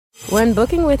When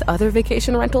booking with other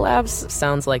vacation rental apps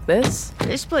sounds like this.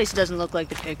 This place doesn't look like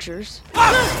the pictures.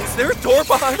 Ah! Is there a door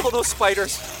behind all those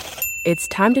spiders? It's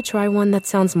time to try one that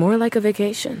sounds more like a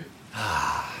vacation.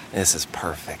 This is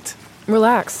perfect.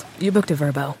 Relax, you booked a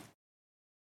Vrbo.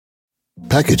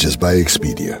 Packages by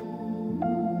Expedia.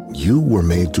 You were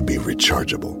made to be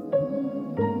rechargeable.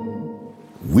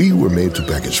 We were made to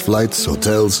package flights,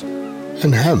 hotels,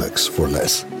 and hammocks for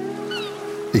less.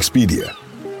 Expedia.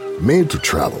 Made to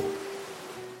travel.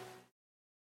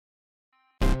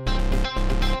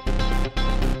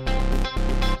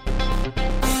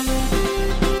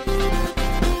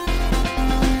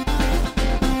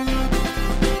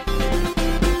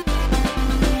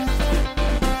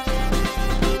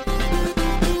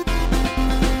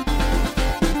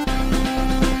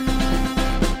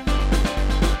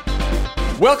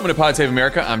 Welcome to Pod Save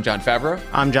America. I'm John Favreau.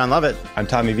 I'm John Lovett. I'm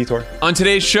Tommy Vitor. On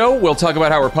today's show, we'll talk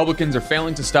about how Republicans are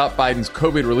failing to stop Biden's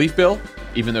COVID relief bill,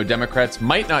 even though Democrats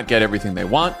might not get everything they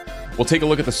want. We'll take a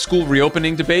look at the school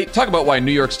reopening debate, talk about why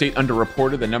New York State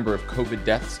underreported the number of COVID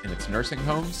deaths in its nursing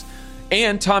homes.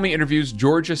 And Tommy interviews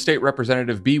Georgia State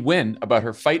Representative Bee Nguyen about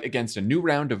her fight against a new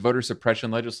round of voter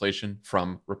suppression legislation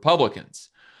from Republicans.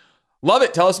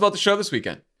 Lovett, tell us about the show this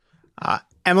weekend.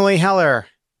 Emily Heller,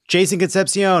 Jason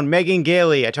Concepcion, Megan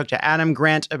Gailey. I talked to Adam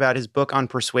Grant about his book on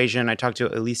persuasion. I talked to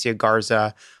Alicia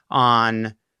Garza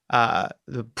on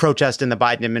the protest in the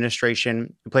Biden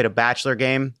administration. We played a Bachelor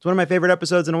game. It's one of my favorite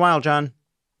episodes in a while, John.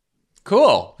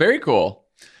 Cool. Very cool.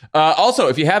 Also,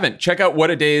 if you haven't, check out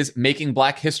What a Day's Making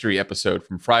Black History episode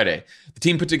from Friday. The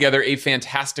team put together a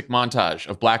fantastic montage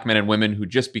of Black men and women who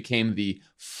just became the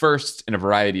first in a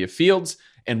variety of fields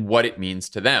and what it means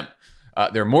to them.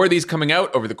 There are more of these coming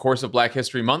out over the course of Black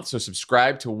History Month, so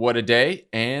subscribe to What a Day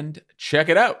and check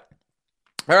it out.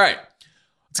 All right,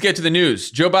 let's get to the news.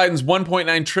 Joe Biden's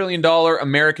 $1.9 trillion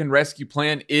American Rescue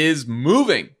Plan is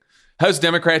moving. House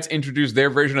Democrats introduced their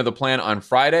version of the plan on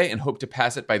Friday and hope to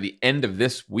pass it by the end of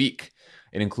this week.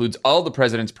 It includes all the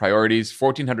president's priorities: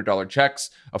 $1,400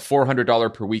 checks, a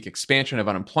 $400 per week expansion of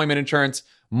unemployment insurance,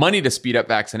 money to speed up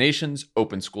vaccinations,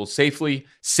 open schools safely,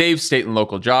 save state and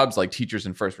local jobs like teachers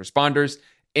and first responders,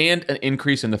 and an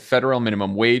increase in the federal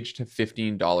minimum wage to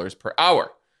 $15 per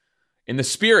hour. In the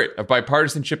spirit of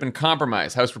bipartisanship and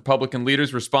compromise, House Republican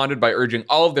leaders responded by urging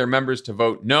all of their members to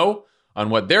vote no on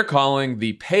what they're calling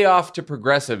the Payoff to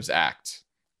Progressives Act.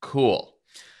 Cool.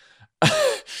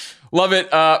 Love it.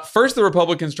 First, the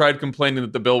Republicans tried complaining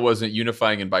that the bill wasn't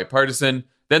unifying and bipartisan.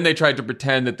 Then they tried to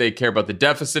pretend that they care about the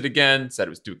deficit again, said it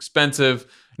was too expensive.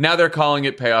 Now they're calling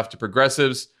it Payoff to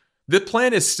Progressives. The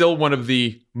plan is still one of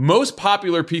the most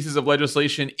popular pieces of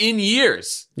legislation in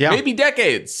years, maybe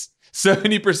decades.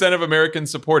 70% of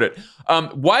Americans support it.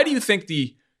 Why do you think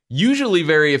the usually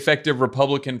very effective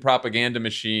Republican propaganda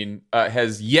machine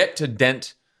has yet to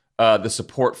dent the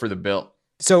support for the bill?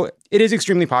 So it is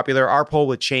extremely popular. Our poll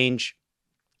with Change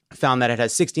found that it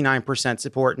has 69%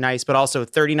 support, nice, but also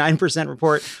 39%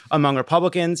 support among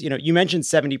Republicans. You know, you mentioned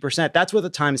 70%. That's what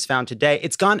the Times found today.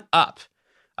 It's gone up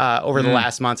over the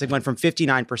last months. It went from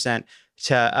 59%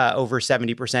 to over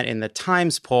 70% in the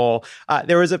Times poll.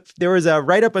 There was a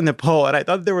write-up in the poll, and I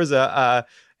thought there was a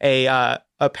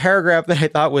paragraph that I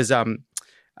thought was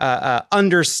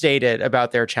understated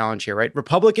about their challenge here, right?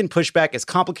 Republican pushback is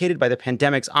complicated by the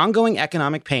pandemic's ongoing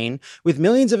economic pain, with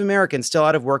millions of Americans still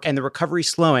out of work and the recovery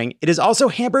slowing. It is also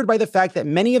hampered by the fact that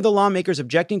many of the lawmakers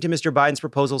objecting to Mr. Biden's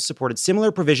proposals supported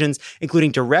similar provisions,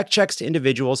 including direct checks to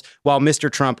individuals, while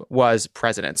Mr. Trump was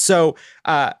president. So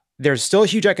there's still a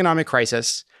huge economic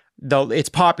crisis, though it's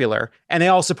popular, and they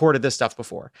all supported this stuff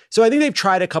before. So I think they've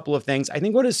tried a couple of things. I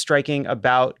think what is striking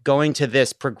about going to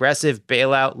this progressive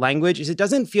bailout language is it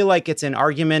doesn't feel like it's an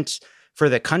argument for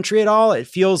the country at all. It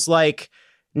feels like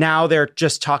now they're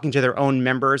just talking to their own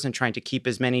members and trying to keep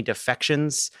as many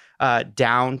defections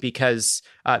down because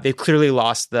they've clearly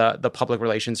lost the public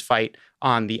relations fight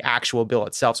on the actual bill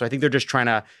itself. So I think they're just try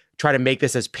to make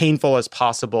this as painful as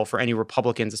possible for any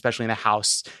Republicans, especially in the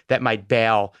House, that might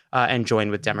bail and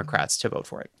join with Democrats to vote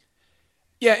for it.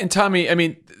 Yeah, and Tommy, I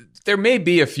mean, there may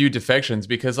be a few defections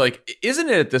because, like, isn't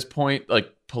it at this point,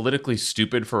 like, politically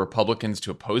stupid for Republicans to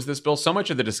oppose this bill? So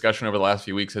much of the discussion over the last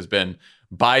few weeks has been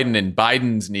Biden and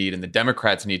Biden's need and the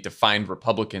Democrats' need to find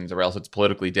Republicans or else it's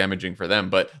politically damaging for them.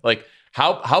 But, like,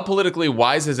 how politically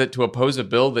wise is it to oppose a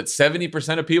bill that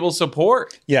 70% of people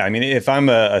support? Yeah, I mean, if I'm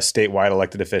a statewide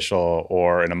elected official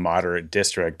or in a moderate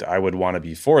district, I would want to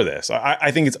be for this.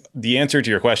 I think it's the answer to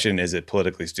your question, is it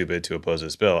politically stupid to oppose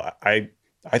this bill? I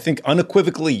I think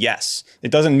unequivocally, yes.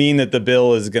 It doesn't mean that the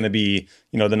bill is going to be,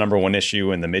 the number one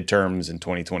issue in the midterms in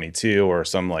 2022 or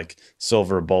some like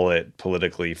silver bullet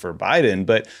politically for Biden.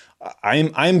 But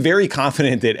I'm very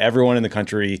confident that everyone in the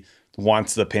country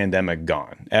wants the pandemic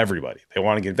gone. Everybody. They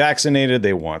want to get vaccinated.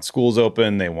 They want schools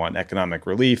open. They want economic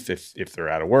relief if they're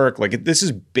out of work. Like, this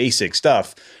is basic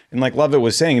stuff. And like Lovett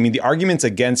was saying, I mean, the arguments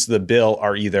against the bill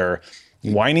are either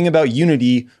whining about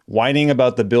unity, whining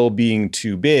about the bill being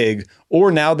too big, or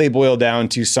now they boil down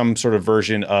to some sort of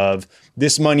version of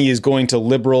this money is going to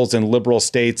liberals and liberal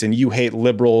states and you hate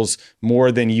liberals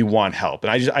more than you want help.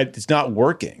 And it's not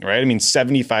working, right? I mean,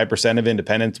 75% of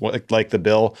independents like the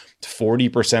bill,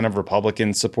 40% of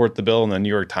Republicans support the bill in the New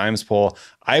York Times poll.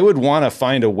 I would want to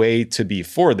find a way to be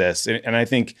for this. And I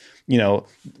think,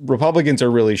 Republicans are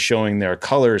really showing their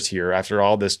colors here after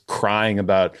all this crying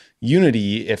about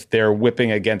unity if they're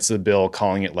whipping against the bill,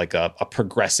 calling it like a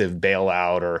progressive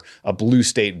bailout or a blue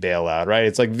state bailout, right?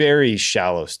 It's like very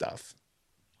shallow stuff.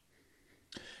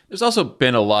 There's also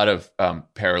been a lot of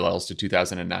parallels to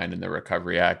 2009 and the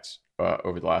Recovery Act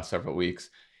over the last several weeks.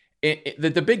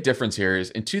 The big difference here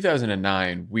is in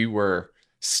 2009, we were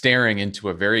staring into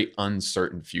a very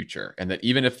uncertain future, and that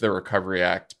even if the Recovery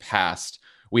Act passed,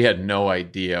 we had no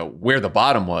idea where the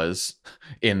bottom was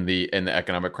in the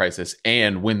economic crisis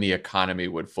and when the economy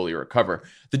would fully recover.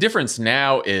 The difference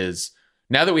now is,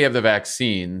 now that we have the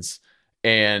vaccines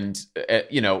and,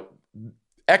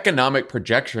 economic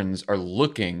projections are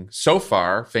looking so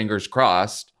far, fingers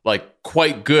crossed, like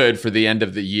quite good for the end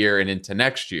of the year and into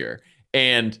next year.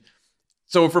 And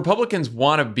so if Republicans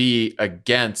want to be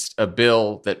against a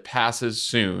bill that passes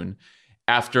soon,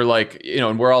 after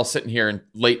and we're all sitting here in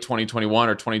late 2021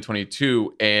 or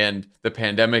 2022 and the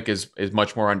pandemic is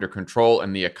much more under control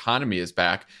and the economy is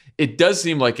back, it does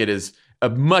seem like it is a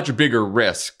much bigger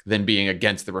risk than being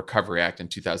against the Recovery Act in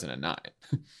 2009.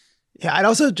 Yeah, I'd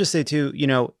also just say too,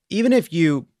 even if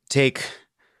you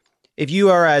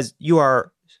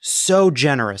are so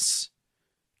generous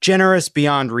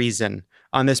beyond reason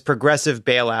on this progressive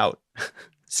bailout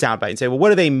soundbite and say, well, what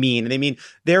do they mean? And they mean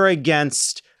they're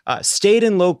against state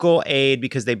and local aid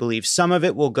because they believe some of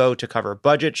it will go to cover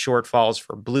budget shortfalls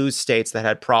for blue states that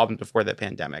had problems before the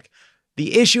pandemic.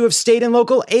 The issue of state and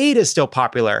local aid is still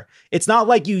popular. It's not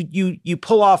like you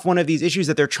pull off one of these issues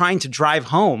that they're trying to drive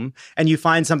home and you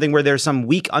find something where there's some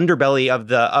weak underbelly of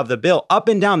the bill. Up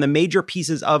and down, the major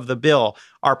pieces of the bill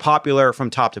are popular from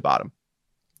top to bottom.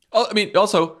 Oh, I mean,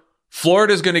 also,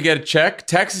 Florida's going to get a check.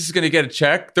 Texas is going to get a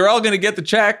check. They're all going to get the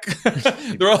check.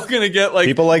 They're all going to get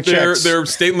people like their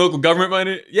checks. State and local government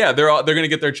money. Yeah, they're going to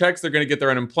get their checks. They're going to get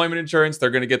their unemployment insurance.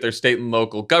 They're going to get their state and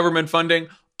local government funding.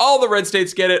 All the red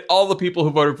states get it. All the people who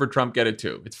voted for Trump get it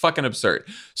too. It's fucking absurd.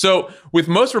 So with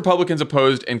most Republicans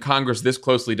opposed and Congress this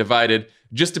closely divided,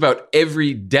 just about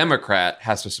every Democrat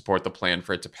has to support the plan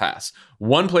for it to pass.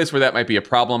 One place where that might be a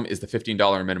problem is the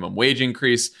 $15 minimum wage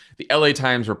increase. The LA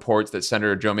Times reports that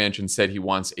Senator Joe Manchin said he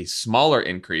wants a smaller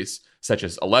increase, such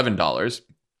as $11.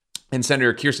 And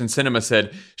Senator Kyrsten Sinema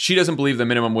said she doesn't believe the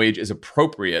minimum wage is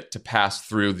appropriate to pass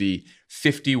through the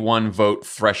 51-vote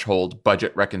threshold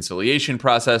budget reconciliation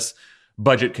process.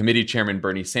 Budget Committee Chairman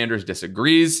Bernie Sanders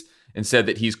disagrees and said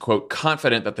that he's, quote,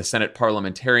 confident that the Senate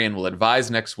parliamentarian will advise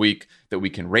next week that we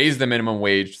can raise the minimum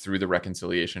wage through the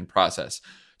reconciliation process.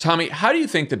 Tommy, how do you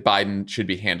think that Biden should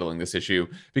be handling this issue?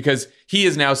 Because he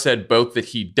has now said both that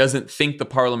he doesn't think the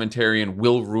parliamentarian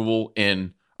will rule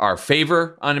in our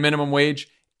favor on a minimum wage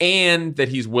and that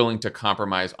he's willing to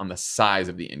compromise on the size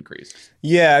of the increase.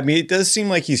 Yeah, I mean, it does seem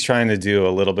like he's trying to do a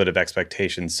little bit of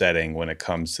expectation setting when it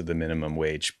comes to the minimum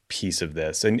wage piece of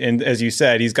this. And as you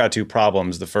said, he's got two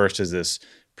problems. The first is this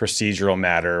procedural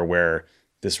matter where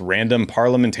this random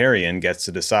parliamentarian gets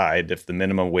to decide if the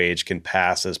minimum wage can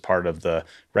pass as part of the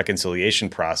reconciliation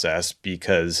process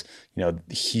because,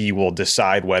 he will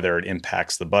decide whether it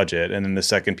impacts the budget. And then the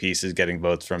second piece is getting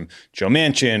votes from Joe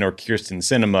Manchin or Kyrsten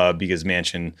Sinema because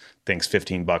Manchin thinks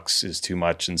 $15 is too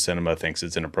much and Sinema thinks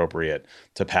it's inappropriate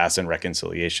to pass in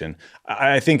reconciliation.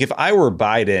 I think if I were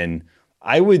Biden,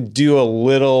 I would do a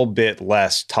little bit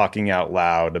less talking out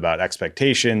loud about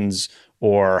expectations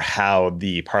or how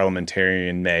the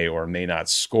parliamentarian may or may not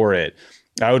score it.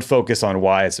 I would focus on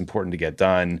why it's important to get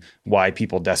done, why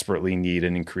people desperately need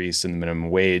an increase in the minimum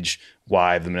wage,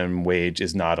 why the minimum wage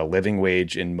is not a living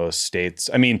wage in most states.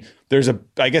 I mean, there's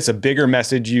I guess a bigger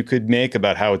message you could make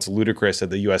about how it's ludicrous that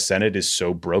the U.S. Senate is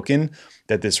so broken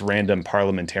that this random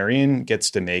parliamentarian gets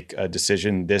to make a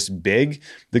decision this big.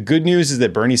 The good news is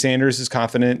that Bernie Sanders is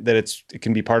confident that it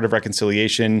can be part of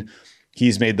reconciliation.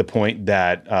 He's made the point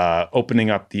that opening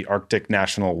up the Arctic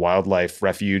National Wildlife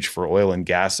Refuge for oil and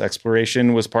gas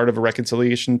exploration was part of a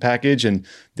reconciliation package. And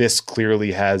this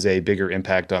clearly has a bigger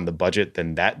impact on the budget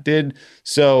than that did.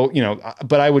 So,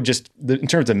 but I would just, in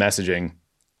terms of messaging,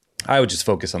 I would just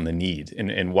focus on the need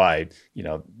and why,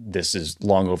 this is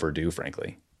long overdue,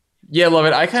 frankly. Yeah, love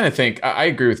it. I kind of think I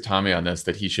agree with Tommy on this,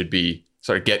 that he should be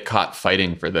sort of get caught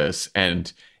fighting for this.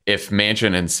 And if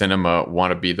Manchin and Sinema want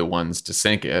to be the ones to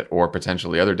sink it, or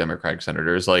potentially other Democratic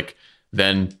senators,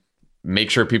 then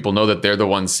make sure people know that they're the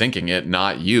ones sinking it,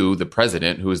 not you, the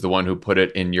president, who is the one who put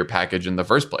it in your package in the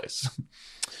first place.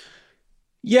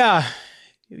 Yeah.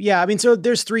 I mean, so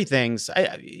there's three things. So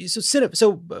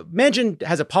Manchin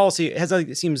has a policy.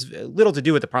 It seems little to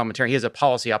do with the parliamentarian. He has a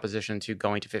policy opposition to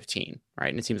going to 15, right?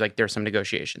 And it seems like there's some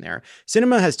negotiation there.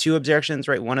 Sinema has two objections,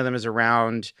 right? One of them is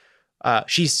around.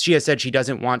 She has said she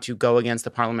doesn't want to go against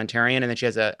the parliamentarian, and then she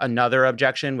has another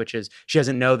objection, which is she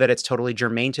doesn't know that it's totally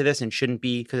germane to this and shouldn't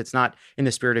be, because it's not in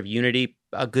the spirit of unity,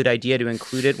 a good idea to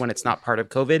include it when it's not part of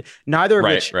COVID. Neither of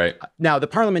which. Right. Now, the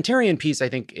parliamentarian piece, I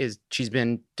think, is she's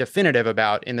been definitive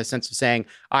about, in the sense of saying,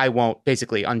 I won't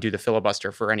basically undo the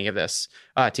filibuster for any of this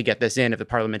to get this in if the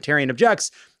parliamentarian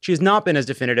objects. She has not been as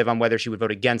definitive on whether she would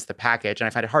vote against the package, and I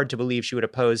find it hard to believe she would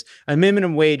oppose a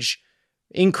minimum wage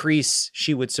increase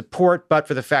she would support, but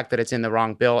for the fact that it's in the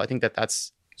wrong bill. I think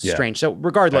that's strange. So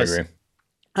regardless,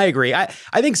 I agree. I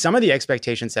think some of the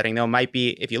expectation setting, though, might be,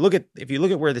 if you look at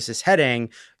where this is heading,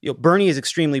 Bernie is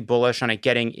extremely bullish on it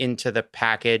getting into the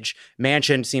package.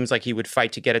 Manchin seems like he would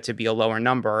fight to get it to be a lower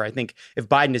number. I think if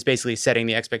Biden is basically setting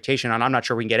the expectation on, I'm not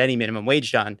sure we can get any minimum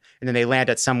wage done, and then they land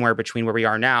at somewhere between where we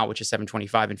are now, which is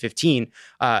 7.25 and 15,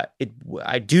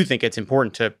 I do think it's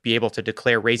important to be able to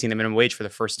declare raising the minimum wage for the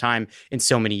first time in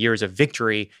so many years of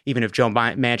victory, even if Joe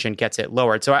Manchin gets it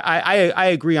lowered. So I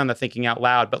agree on the thinking out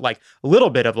loud, but a little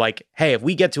bit of hey, if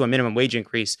we get to a minimum wage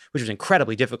increase, which was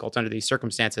incredibly difficult under these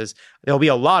circumstances, there'll be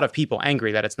a lot of people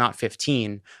angry that it's not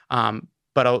 15.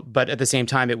 But at the same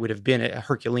time, it would have been a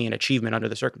Herculean achievement under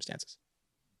the circumstances.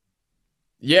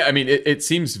 Yeah, I mean, it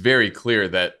seems very clear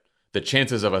that the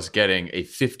chances of us getting a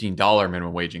 $15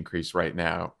 minimum wage increase right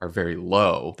now are very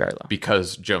low. Very low.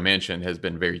 Because Joe Manchin has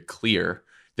been very clear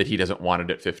that he doesn't want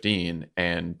it at 15,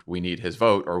 and we need his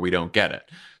vote or we don't get it.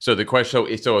 So the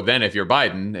question, so then if you're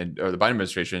Biden or the Biden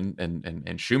administration and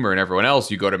Schumer and everyone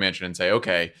else, you go to Manchin and say,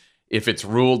 okay, if it's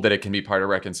ruled that it can be part of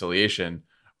reconciliation,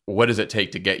 what does it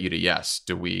take to get you to yes?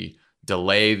 Do we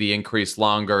delay the increase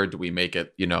longer? Do we make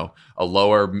it, a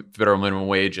lower federal minimum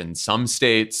wage in some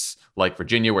states like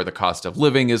Virginia, where the cost of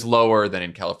living is lower than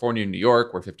in California and New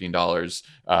York, where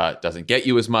 $15 doesn't get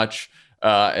you as much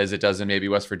as it does in maybe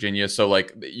West Virginia. So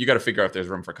you got to figure out if there's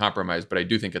room for compromise. But I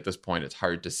do think at this point, it's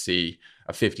hard to see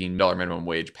a $15 minimum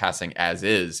wage passing as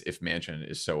is if Manchin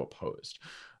is so opposed.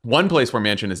 One place where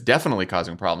Manchin is definitely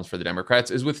causing problems for the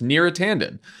Democrats is with Neera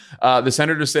Tanden. The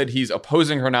senator said he's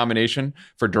opposing her nomination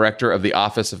for director of the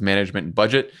Office of Management and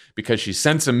Budget because she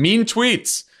sent some mean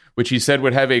tweets, which he said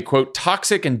would have a, quote,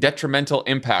 toxic and detrimental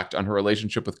impact on her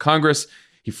relationship with Congress.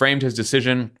 He framed his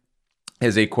decision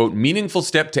as a, quote, meaningful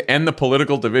step to end the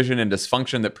political division and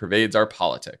dysfunction that pervades our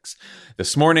politics.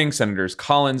 This morning, Senators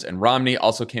Collins and Romney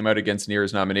also came out against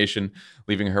Neera's nomination,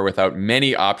 leaving her without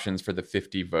many options for the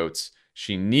 50 votes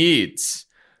she needs.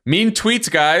 Mean tweets,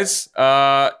 guys.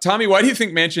 Tommy, why do you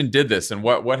think Manchin did this, and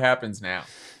what happens now?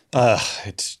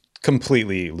 It's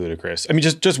completely ludicrous. I mean,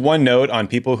 just one note on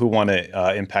people who want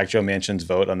to impact Joe Manchin's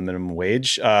vote on the minimum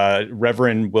wage.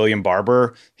 Reverend William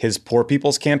Barber, his Poor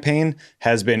People's Campaign,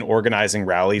 has been organizing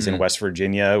rallies in West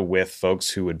Virginia with folks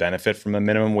who would benefit from a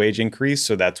minimum wage increase.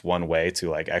 So that's one way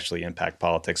to actually impact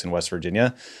politics in West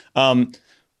Virginia.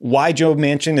 Why Joe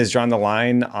Manchin has drawn the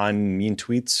line on mean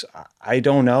tweets, I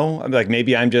don't know.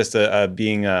 Maybe I'm just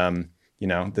being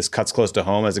this cuts close to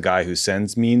home as a guy who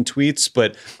sends mean tweets,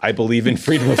 but I believe in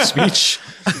freedom of speech.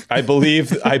 I believe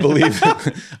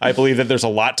that there's a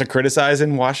lot to criticize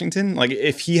in Washington.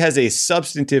 If he has a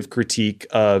substantive critique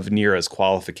of Neera's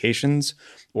qualifications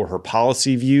or her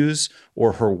policy views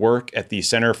or her work at the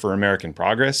Center for American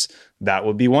Progress, that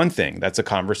would be one thing. That's a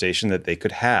conversation that they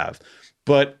could have.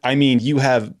 But I mean, you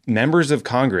have members of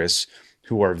Congress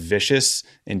who are vicious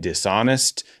and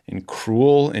dishonest and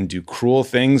cruel and do cruel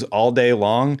things all day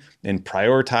long and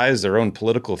prioritize their own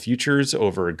political futures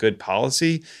over a good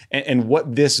policy. And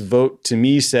what this vote to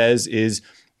me says is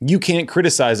you can't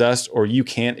criticize us or you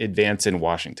can't advance in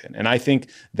Washington. And I think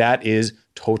that is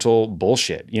total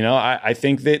bullshit. I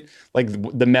think that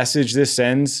the message this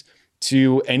sends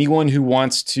to anyone who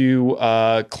wants to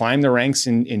climb the ranks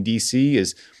in DC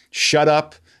is shut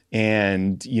up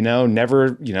and,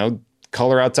 never,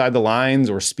 color outside the lines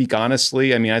or speak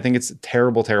honestly. I mean, I think it's a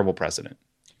terrible, terrible precedent.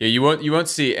 Yeah, you won't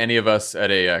see any of us at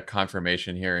a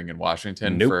confirmation hearing in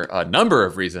Washington Nope. for a number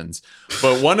of reasons,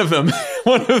 but one of them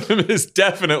is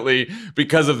definitely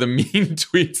because of the mean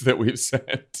tweets that we've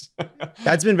sent.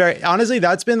 That's been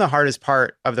that's been the hardest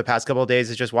part of the past couple of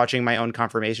days, is just watching my own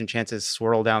confirmation chances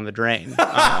swirl down the drain.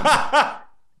 I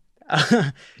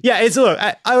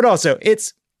would also,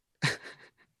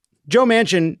 Joe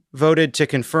Manchin voted to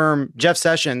confirm Jeff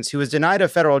Sessions, who was denied a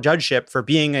federal judgeship for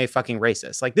being a fucking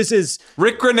racist. Like, this is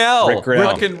Rick Grinnell.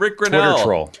 Fucking Rick Grinnell. Twitter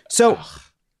troll. so,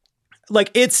 like,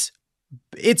 it's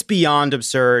beyond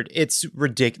absurd. It's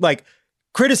ridiculous. Like,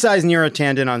 criticizing Neera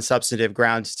Tanden on substantive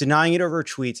grounds, denying it over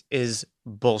tweets is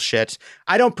bullshit.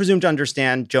 I don't presume to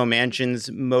understand Joe Manchin's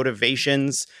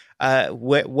motivations,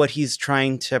 what he's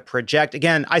trying to project.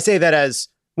 Again, I say that as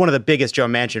one of the biggest Joe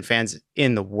Manchin fans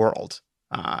in the world.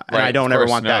 And Right, I don't ever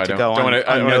want that to go on.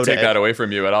 I don't want to take that away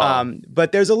from you at all.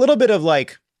 But there's a little bit of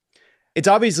like, it's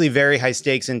obviously very high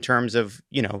stakes in terms of,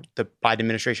 you know, the Biden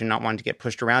administration not wanting to get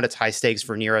pushed around. It's high stakes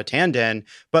for Neera Tanden,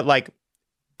 but like,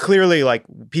 clearly, like,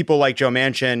 people like Joe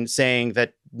Manchin saying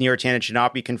that Neera Tanden should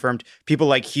not be confirmed, people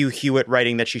like Hugh Hewitt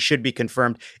writing that she should be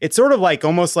confirmed. It's sort of like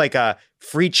almost like a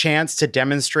free chance to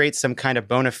demonstrate some kind of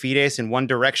bona fides in one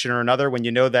direction or another, when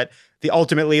you know that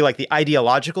ultimately, like, the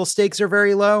ideological stakes are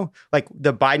very low. Like, we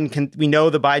know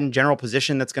the Biden general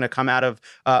position that's going to come out of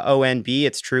ONB.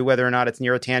 It's true whether or not it's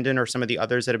Neera Tanden or some of the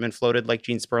others that have been floated, like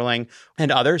Gene Sperling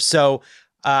and others. So,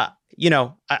 I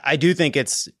do think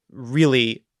it's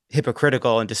really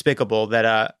hypocritical and despicable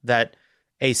that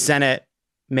a Senate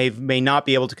may not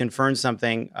be able to confirm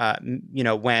something,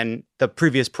 when the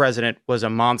previous president was a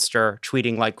monster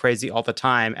tweeting like crazy all the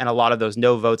time, and a lot of those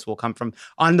no votes will come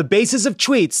on the basis of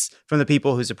tweets from the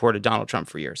people who supported Donald Trump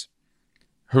for years.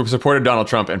 Who supported Donald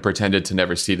Trump and pretended to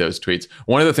never see those tweets.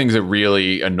 One of the things that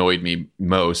really annoyed me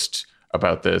most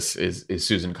about this is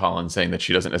Susan Collins saying that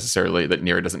Neera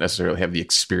doesn't necessarily have the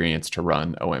experience to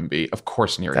run OMB. Of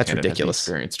course, Neera That's Tanden ridiculous. has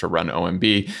the experience to run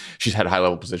OMB. She's had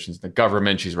high-level positions in the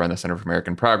government. She's run the Center for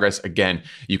American Progress. Again,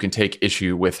 you can take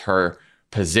issue with her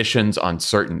positions on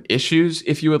certain issues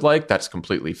if you would like. That's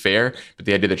completely fair. But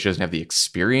the idea that she doesn't have the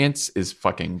experience is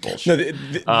fucking bullshit.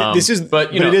 No, this is,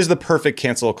 but it is the perfect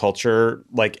cancel culture,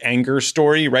 like, anger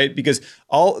story, right? Because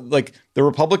the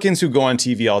Republicans who go on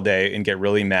TV all day and get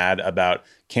really mad about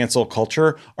cancel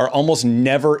culture are almost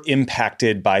never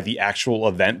impacted by the actual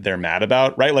event they're mad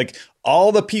about, right? Like,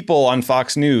 all the people on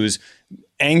Fox News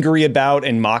angry about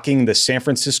and mocking the San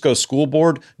Francisco school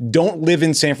board don't live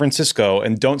in San Francisco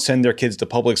and don't send their kids to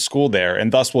public school there,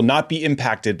 and thus will not be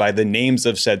impacted by the names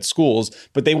of said schools,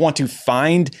 but they want to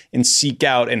find and seek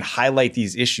out and highlight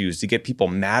these issues to get people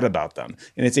mad about them.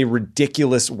 And it's a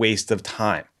ridiculous waste of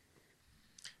time.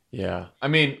 Yeah. I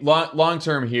mean, long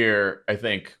term here, I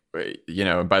think,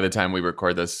 by the time we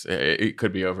record this, it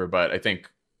could be over, but I think,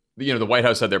 the White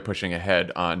House said they're pushing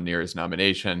ahead on Neera's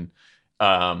nomination.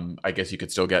 I guess she could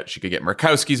get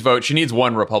Murkowski's vote. She needs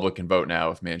one Republican vote now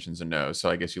if Manchin's a no. So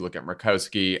I guess you look at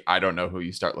Murkowski. I don't know who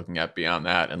you start looking at beyond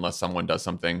that, unless someone does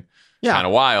something kind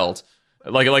of wild.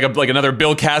 Like another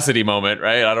Bill Cassidy moment,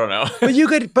 right? I don't know.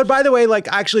 But by the way, like,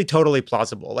 actually totally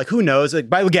plausible. Like, who knows?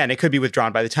 Like, again, it could be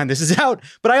withdrawn by the time this is out.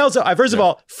 But first of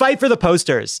all, fight for the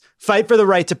posters. Fight for the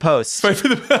right to post.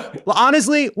 Well,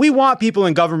 honestly, we want people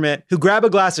in government who grab a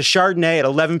glass of Chardonnay at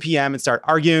 11 p.m. and start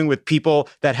arguing with people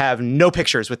that have no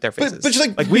pictures with their faces. But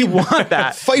just, like, we want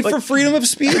that. Fight for freedom of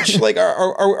speech. Like,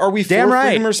 are we for right.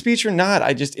 freedom of speech or not?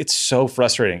 It's so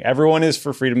frustrating. Everyone is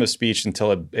for freedom of speech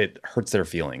until it hurts their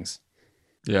feelings.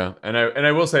 Yeah, and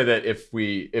I will say that if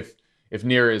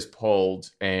Neera is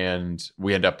pulled and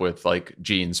we end up with like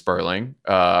Gene Sperling,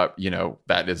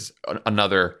 that is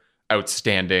another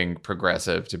outstanding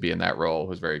progressive to be in that role,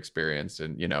 who's very experienced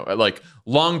and like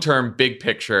long-term big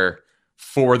picture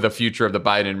for the future of the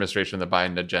Biden administration, the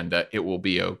Biden agenda, it will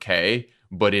be okay.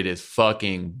 But it is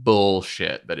fucking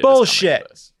bullshit that it bullshit.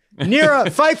 is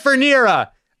Neera, fight for Neera.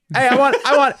 Hey, I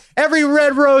want every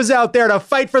red rose out there to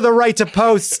fight for the right to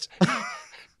post.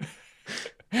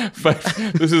 But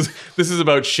this is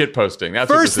about shit posting.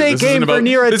 That's first what they came for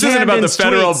Neera Tanden's This isn't about the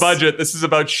federal tweets. Budget. This is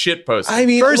about shit posting. I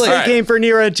mean, first they came for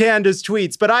Neera Tanden's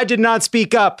tweets, but I did not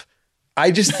speak up. I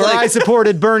just Or I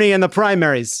supported Bernie in the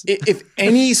primaries. if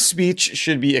any speech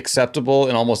should be acceptable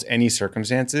in almost any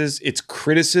circumstances, it's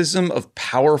criticism of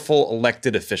powerful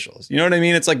elected officials. You know what I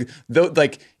mean? It's like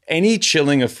any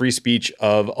chilling of free speech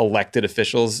of elected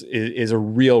officials is a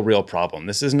real problem.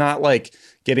 This is not like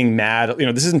getting mad.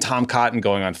 This isn't Tom Cotton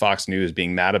going on Fox News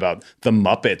being mad about the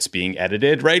Muppets being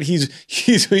edited, right? He's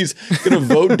going to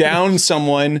vote down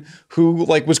someone who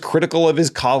was critical of his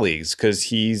colleagues because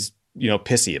he's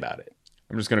pissy about it.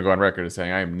 I'm just going to go on record as saying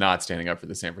I am not standing up for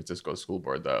the San Francisco school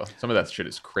board, though. Some of that shit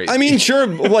is crazy. I mean, sure.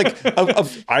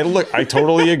 I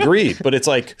totally agree. But it's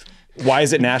why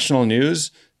is it national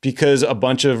news? Because a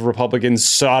bunch of Republicans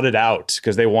sought it out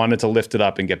because they wanted to lift it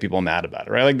up and get people mad about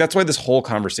it, right? That's why this whole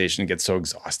conversation gets so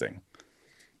exhausting.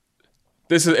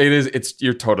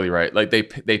 You're totally right.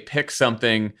 They pick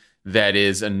something that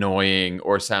is annoying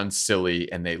or sounds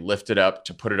silly, and they lift it up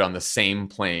to put it on the same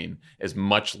plane as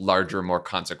much larger, more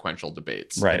consequential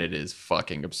debates. Right. And it is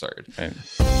fucking absurd. Right.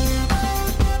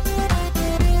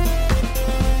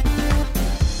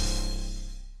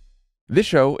 This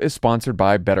show is sponsored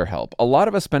by BetterHelp. A lot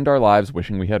of us spend our lives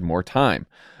wishing we had more time.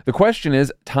 The question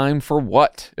is, time for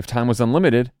what? If time was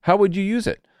unlimited, how would you use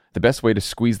it? The best way to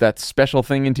squeeze that special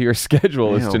thing into your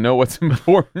schedule is to know what's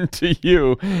important to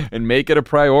you and make it a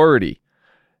priority.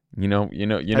 Have you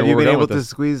been able to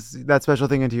squeeze that special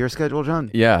thing into your schedule, John?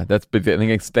 Yeah, I think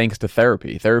it's thanks to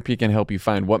therapy. Therapy can help you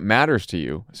find what matters to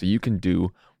you so you can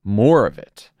do more of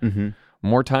it. Mm-hmm.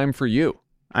 More time for you.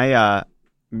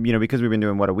 Because we've been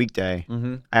doing a weekday,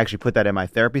 I actually put that in my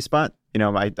therapy spot.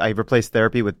 I replaced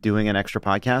therapy with doing an extra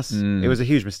podcast. It was a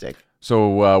huge mistake.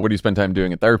 So what do you spend time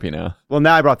doing at therapy now? Well,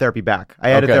 now I brought therapy back. I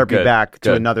added therapy back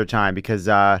to another time because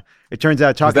it turns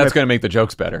out that's going to make the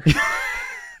jokes better.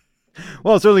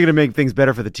 Well, it's certainly going to make things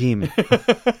better for the team.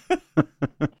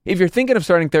 If you're thinking of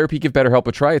starting therapy, give BetterHelp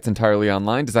a try. It's entirely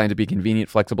online, designed to be convenient,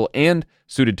 flexible, and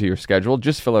suited to your schedule.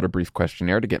 Just fill out a brief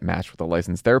questionnaire to get matched with a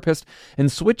licensed therapist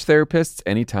and switch therapists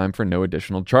anytime for no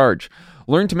additional charge.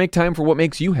 Learn to make time for what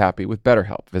makes you happy with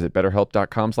BetterHelp. Visit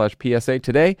BetterHelp.com/PSA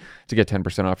today to get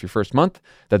 10% off your first month.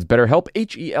 That's BetterHelp,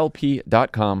 HELP.com/PSA.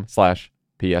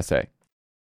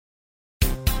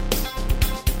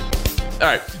 All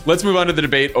right, let's move on to the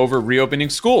debate over reopening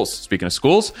schools. Speaking of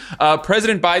schools,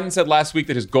 President Biden said last week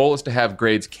that his goal is to have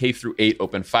grades K through 8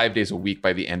 open 5 days a week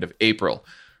by the end of April.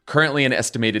 Currently, an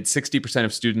estimated 60%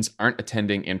 of students aren't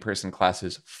attending in-person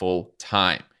classes full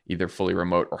time, either fully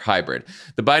remote or hybrid.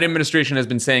 The Biden administration has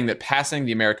been saying that passing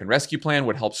the American Rescue Plan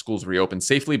would help schools reopen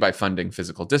safely by funding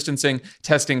physical distancing,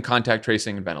 testing, contact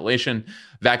tracing, and ventilation.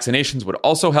 Vaccinations would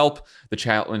also help. The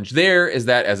challenge there is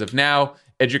that as of now,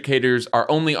 educators are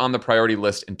only on the priority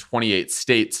list in 28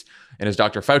 states. And as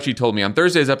Dr. Fauci told me on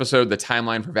Thursday's episode, the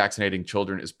timeline for vaccinating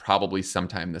children is probably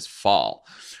sometime this fall.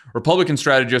 Republican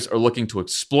strategists are looking to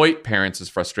exploit parents'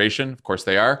 frustration, of course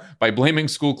they are, by blaming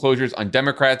school closures on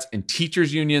Democrats and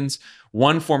teachers' unions.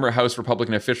 One former House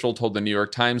Republican official told the New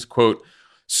York Times, quote,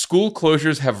 "School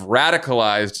closures have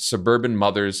radicalized suburban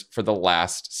mothers for the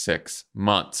last 6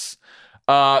 months."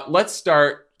 Let's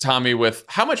start, Tommy, with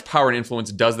how much power and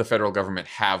influence does the federal government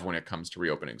have when it comes to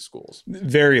reopening schools?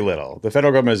 Very little. The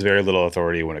federal government has very little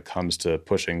authority when it comes to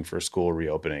pushing for school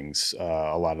reopenings.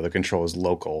 A lot of the control is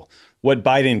local. What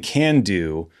Biden can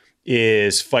do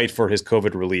is fight for his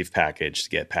COVID relief package to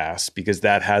get passed, because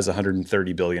that has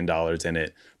 $130 billion in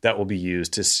it that will be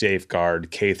used to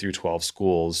safeguard K through 12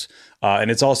 schools.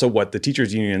 And it's also what the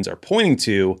teachers unions are pointing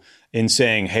to in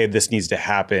saying, hey, this needs to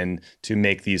happen to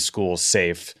make these schools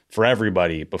safe for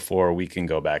everybody before we can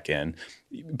go back in.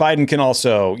 Biden can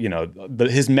also,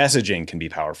 his messaging can be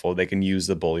powerful. They can use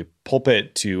the bully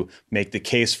pulpit to make the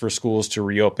case for schools to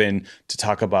reopen, to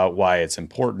talk about why it's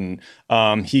important.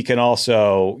 He can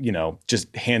also,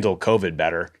 just handle COVID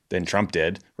better than Trump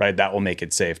did, right? That will make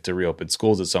it safe to reopen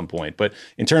schools at some point. But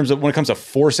in terms of when it comes to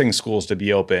forcing schools to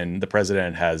be open, the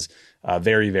president has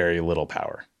very, very little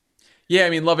power. Yeah, I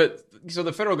mean, love it. So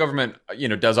the federal government,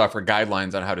 does offer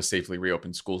guidelines on how to safely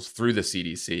reopen schools through the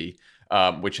CDC,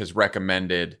 which has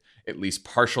recommended at least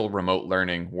partial remote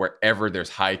learning wherever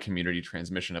there's high community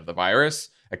transmission of the virus,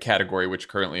 a category which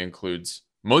currently includes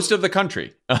most of the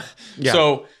country. Yeah.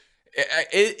 So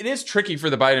it is tricky for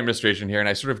the Biden administration here. And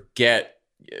I sort of get,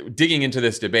 digging into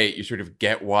this debate, you sort of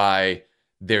get why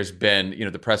there's been,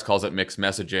 the press calls it mixed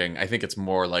messaging. I think it's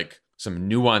more like some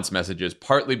nuanced messages,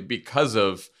 partly because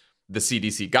of the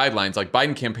CDC guidelines. Like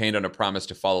Biden campaigned on a promise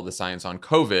to follow the science on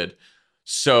COVID.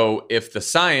 So if the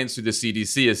science through the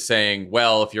CDC is saying,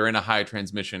 well, if you're in a high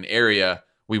transmission area,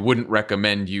 we wouldn't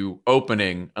recommend you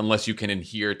opening unless you can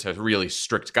adhere to really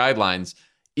strict guidelines.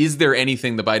 Is there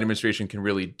anything the Biden administration can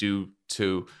really do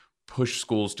to push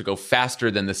schools to go faster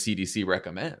than the CDC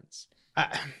recommends?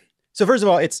 So first of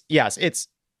all, it's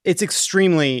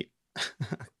extremely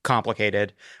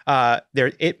complicated.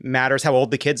 It matters how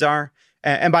old the kids are.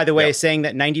 And by the way, saying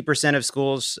that 90% of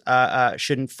schools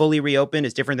shouldn't fully reopen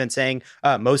is different than saying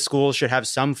most schools should have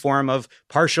some form of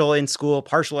partial in school,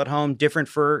 partial at home, different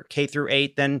for K through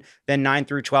 8 than 9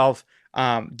 through 12,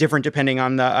 different depending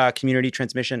on the community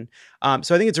transmission.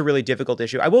 So I think it's a really difficult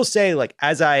issue. I will say, like,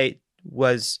 as I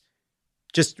was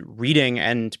just reading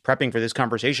and prepping for this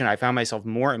conversation, I found myself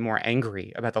more and more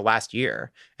angry about the last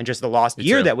year and just the lost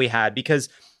year that we had, because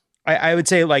I would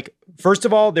say, like, first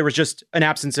of all, there was just an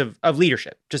absence of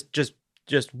leadership,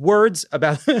 just words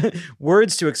about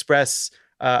words to express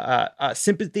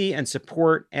sympathy and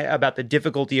support about the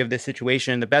difficulty of this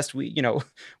situation. The best what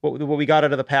we got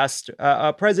out of the past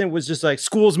president was just like,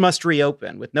 schools must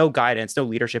reopen, with no guidance, no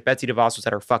leadership. Betsy DeVos was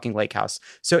at her fucking lake house.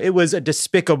 So it was a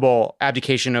despicable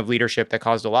abdication of leadership that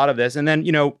caused a lot of this. And then,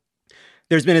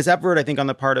 there's been this effort, I think, on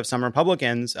the part of some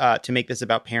Republicans to make this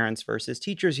about parents versus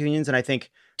teachers unions. And I think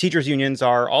teachers unions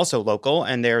are also local,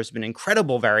 and there's been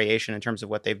incredible variation in terms of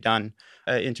what they've done,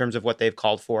 in terms of what they've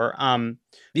called for.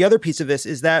 The other piece of this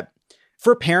is that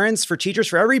for parents, for teachers,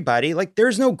 for everybody, like,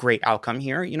 there's no great outcome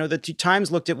here. The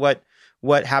Times looked at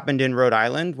what happened in Rhode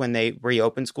Island when they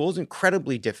reopened schools.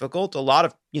 Incredibly difficult. A lot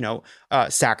of,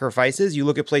 sacrifices. You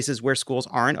look at places where schools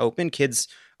aren't open, kids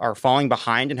are falling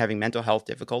behind and having mental health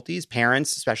difficulties.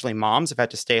 Parents, especially moms, have had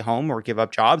to stay home or give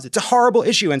up jobs. It's a horrible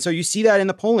issue. And so you see that in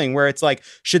the polling, where it's like,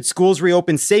 should schools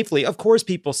reopen safely? Of course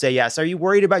people say yes. Are you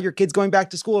worried about your kids going back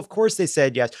to school? Of course they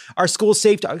said yes. Are schools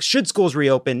safe? Should schools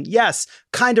reopen? Yes.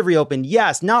 Kind of reopen?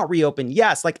 Yes. Not reopen?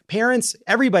 Yes. Like, parents,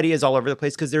 everybody is all over the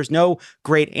place because there's no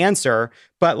great answer.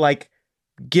 But, like,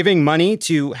 giving money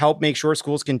to help make sure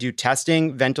schools can do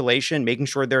testing, ventilation, making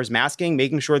sure there's masking,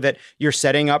 making sure that you're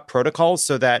setting up protocols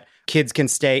so that kids can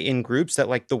stay in groups, that,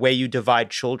 like, the way you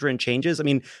divide children changes. I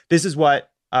mean, this is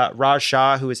what Raj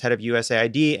Shah, who is head of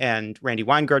USAID, and Randy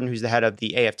Weingarten, who's the head of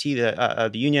the AFT,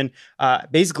 the union,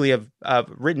 basically have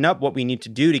written up what we need to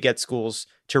do to get schools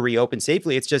to reopen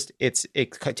safely.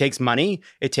 It takes money.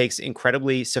 It takes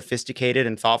incredibly sophisticated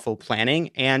and thoughtful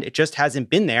planning, and it just hasn't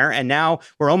been there. And now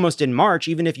we're almost in March.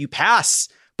 Even if you pass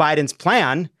Biden's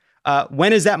plan,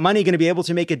 when is that money going to be able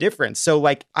to make a difference? So,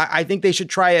 like, I think they should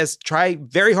try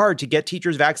very hard to get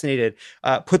teachers vaccinated,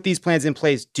 put these plans in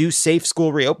place, do safe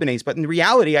school reopenings. But in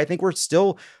reality, I think we're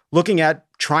still looking at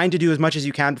trying to do as much as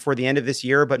you can before the end of this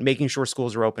year, but making sure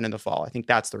schools are open in the fall. I think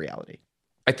that's the reality.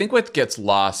 I think what gets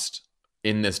lost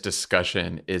in this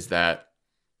discussion is that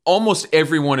almost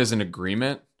everyone is in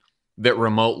agreement that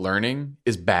remote learning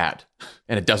is bad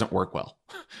and it doesn't work well.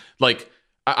 Like,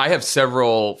 I have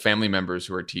several family members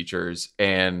who are teachers,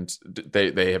 and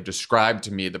they have described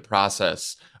to me the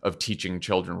process of teaching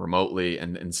children remotely,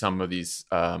 and in some of these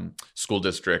school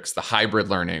districts, the hybrid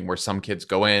learning where some kids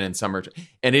go in and some are,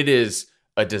 and it is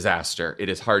a disaster. It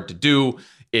is hard to do.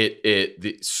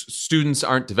 The students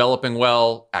aren't developing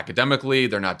well academically.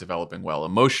 They're not developing well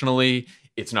emotionally.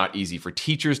 It's not easy for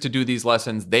teachers to do these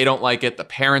lessons. They don't like it. The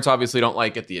parents obviously don't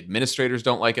like it. The administrators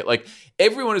don't like it. Like,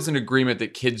 everyone is in agreement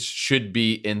that kids should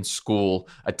be in school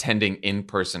attending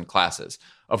in-person classes.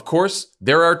 Of course,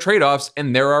 there are trade-offs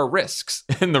and there are risks.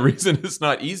 And the reason it's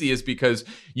not easy is because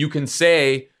you can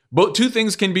say, both two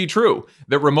things can be true,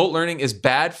 that remote learning is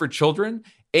bad for children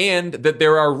and that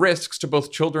there are risks to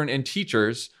both children and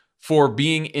teachers for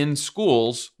being in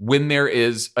schools when there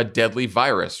is a deadly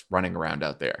virus running around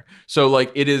out there. So,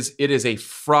 like, it is a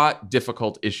fraught,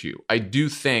 difficult issue. I do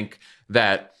think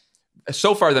that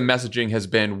so far the messaging has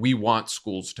been, we want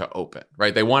schools to open,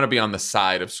 right? They want to be on the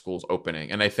side of schools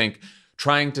opening. And I think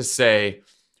trying to say,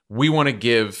 we want to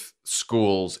give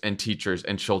schools and teachers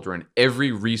and children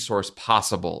every resource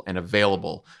possible and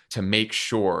available to make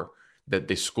sure that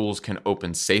the schools can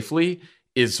open safely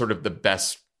is sort of the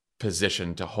best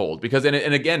position to hold. Because, and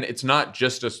again, it's not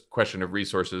just a question of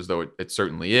resources, though it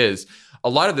certainly is. A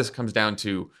lot of this comes down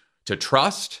to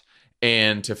trust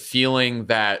and to feeling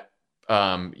that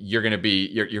you're going to be,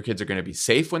 your kids are going to be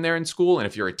safe when they're in school. And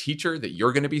if you're a teacher, that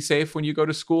you're going to be safe when you go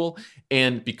to school.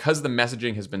 And because the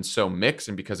messaging has been so mixed,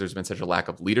 and because there's been such a lack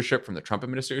of leadership from the Trump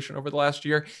administration over the last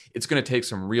year, it's going to take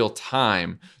some real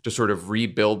time to sort of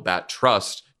rebuild that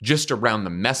trust just around the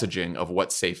messaging of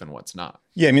what's safe and what's not.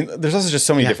 Yeah, I mean, there's also just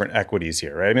so many different equities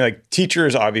here, right? I mean, like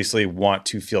teachers obviously want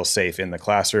to feel safe in the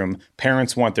classroom.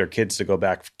 Parents want their kids to go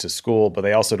back to school, but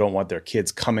they also don't want their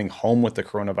kids coming home with the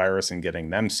coronavirus and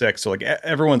getting them sick. So like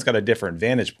everyone's got a different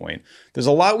vantage point. There's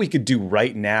a lot we could do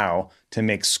right now to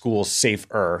make schools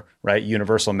safer, right?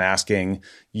 Universal masking,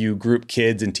 you group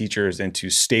kids and teachers into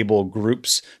stable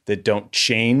groups that don't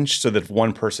change so that if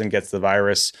one person gets the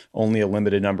virus, only a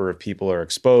limited number of people are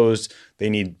exposed. They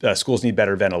need schools need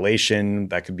better ventilation.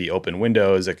 That could be open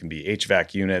windows. That can be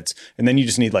HVAC units. And then you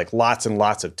just need like lots and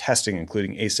lots of testing,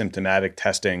 including asymptomatic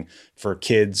testing for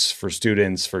kids, for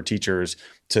students, for teachers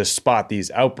to spot these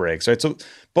outbreaks, right? So,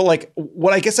 but like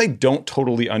what I guess I don't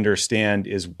totally understand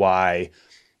is why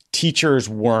teachers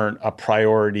weren't a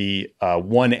priority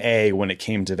 1A when it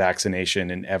came to vaccination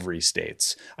in every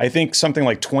states. I think something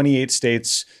like 28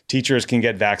 states, teachers can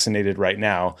get vaccinated right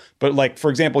now. But like, for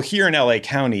example, here in LA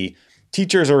County,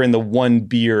 teachers are in the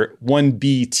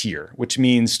 1B tier, which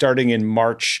means starting in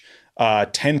March,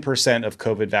 10% of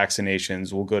COVID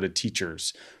vaccinations will go to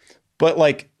teachers. But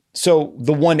like, so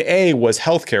the 1A was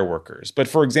healthcare workers. But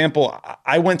for example,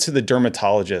 I went to the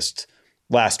dermatologist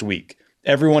last week.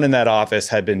 Everyone in that office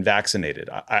had been vaccinated.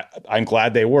 I'm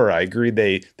glad they were. I agree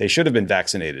they should have been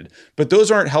vaccinated. But those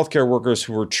aren't healthcare workers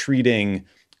who were treating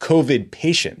COVID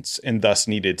patients and thus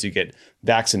needed to get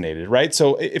vaccinated, right?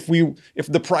 So if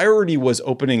the priority was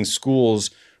opening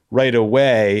schools right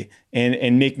away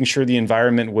and making sure the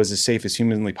environment was as safe as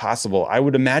humanly possible, I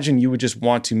would imagine you would just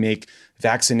want to make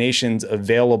vaccinations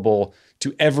available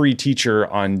to every teacher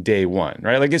on day one,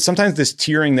 right? Like sometimes this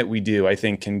tiering that we do, I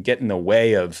think, can get in the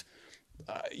way of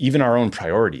even our own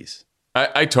priorities.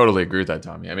 I totally agree with that,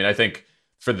 Tommy. I mean, I think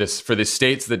for the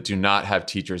states that do not have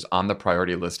teachers on the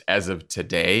priority list as of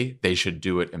today, they should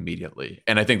do it immediately.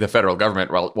 And I think the federal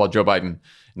government, while Joe Biden and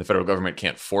the federal government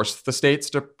can't force the states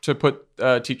to put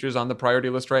teachers on the priority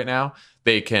list right now,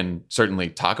 they can certainly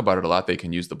talk about it a lot. They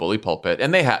can use the bully pulpit.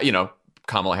 And they have,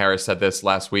 Kamala Harris said this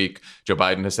last week. Joe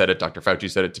Biden has said it. Dr. Fauci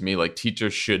said it to me. Like,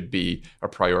 teachers should be a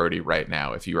priority right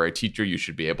now. If you are a teacher, you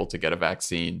should be able to get a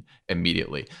vaccine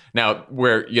immediately. Now,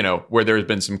 where there has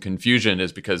been some confusion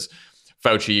is because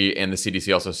Fauci and the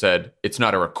CDC also said it's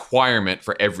not a requirement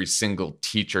for every single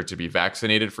teacher to be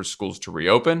vaccinated for schools to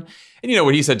reopen. And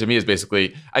what he said to me is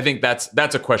basically, I think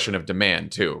that's a question of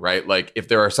demand too, right? Like, if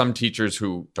there are some teachers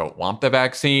who don't want the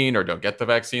vaccine or don't get the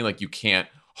vaccine, like, you can't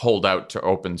hold out to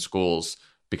open schools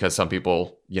because some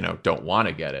people, don't want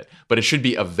to get it. But it should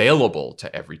be available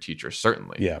to every teacher,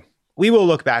 certainly. Yeah. We will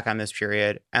look back on this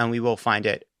period and we will find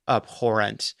it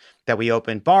abhorrent that we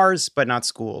opened bars, but not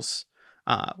schools.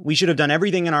 We should have done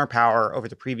everything in our power over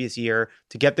the previous year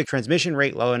to get the transmission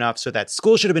rate low enough so that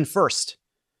schools should have been first,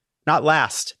 not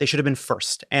last. They should have been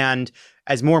first. And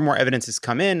as more and more evidence has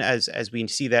come in, as we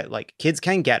see that like kids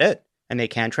can get it and they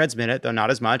can transmit it, though not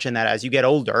as much, and that as you get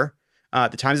older,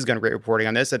 the Times has done great reporting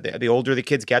on this, that the older the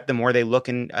kids get, the more they look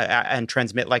and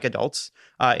transmit like adults.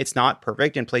 It's not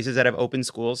perfect. In places that have open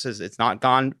schools, it's not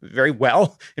gone very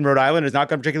well. In Rhode Island, it's not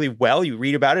gone particularly well. You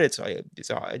read about it. It's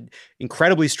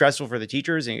incredibly stressful for the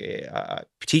teachers.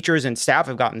 Teachers and staff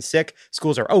have gotten sick.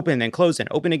 Schools are open, then closed, and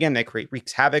open again. That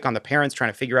wreaks havoc on the parents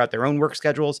trying to figure out their own work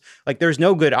schedules. Like, there's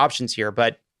no good options here.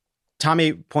 But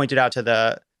Tommy pointed out to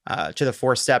the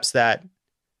 4 steps that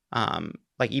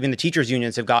like even the teachers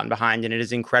unions have gotten behind. And it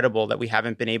is incredible that we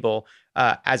haven't been able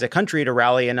as a country to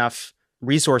rally enough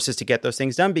resources to get those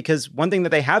things done. Because one thing that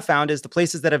they have found is the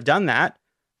places that have done that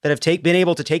have been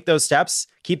able to take those steps,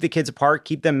 keep the kids apart,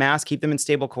 keep them masked, keep them in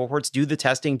stable cohorts, do the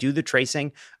testing, do the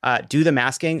tracing, do the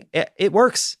masking. It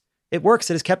works. It works.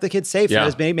 It has kept the kids safe. Yeah. And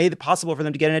has made it possible for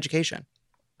them to get an education.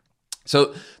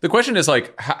 So the question is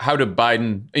like, how did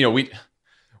Biden,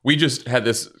 we just had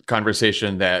this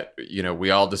conversation that,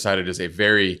 we all decided is a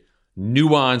very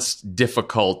nuanced,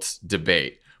 difficult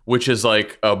debate, which is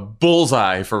like a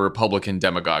bullseye for Republican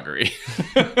demagoguery.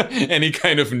 Any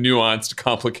kind of nuanced,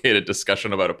 complicated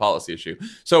discussion about a policy issue.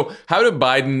 So how did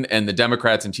Biden and the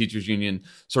Democrats and teachers union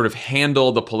sort of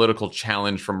handle the political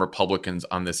challenge from Republicans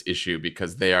on this issue?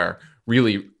 Because they are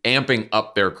really amping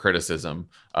up their criticism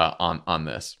on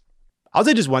this. I'll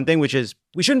say just one thing, which is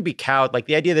we shouldn't be cowed. Like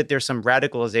the idea that there's some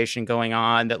radicalization going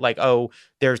on, that like,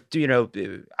 there's,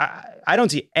 I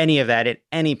don't see any of that in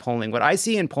any polling. What I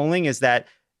see in polling is that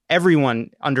everyone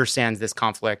understands this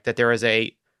conflict, that there is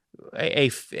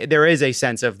there is a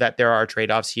sense of that there are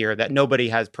trade-offs here, that nobody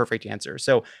has perfect answers.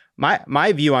 So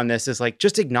my view on this is like,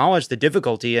 just acknowledge the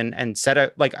difficulty and set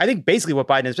a, like, I think basically what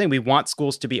Biden is saying, we want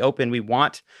schools to be open. We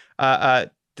want,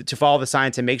 to follow the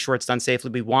science and make sure it's done safely.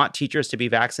 We want teachers to be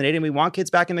vaccinated, and we want kids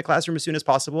back in the classroom as soon as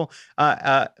possible,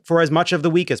 for as much of the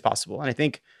week as possible. And I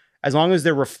think as long as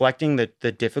they're reflecting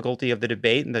the difficulty of the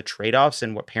debate and the trade-offs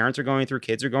and what parents are going through,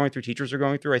 kids are going through, teachers are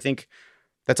going through, I think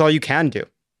that's all you can do.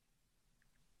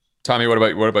 Tommy, what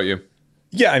about you?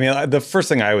 Yeah, I mean, the first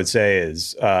thing I would say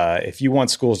is if you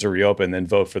want schools to reopen, then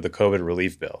vote for the COVID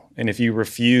relief bill. And if you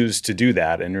refuse to do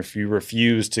that, and if you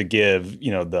refuse to give,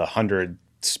 the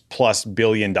 $100+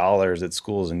 billion that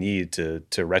schools need to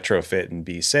retrofit and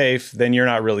be safe, then you're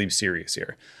not really serious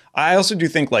here. I also do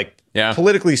think,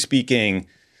 politically speaking,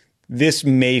 this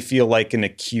may feel like an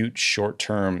acute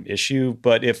short-term issue,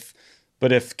 but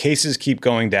if cases keep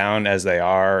going down as they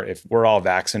are, if we're all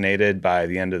vaccinated by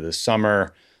the end of the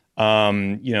summer,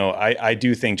 I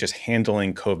do think just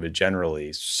handling COVID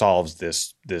generally solves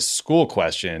this school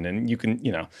question, and you can,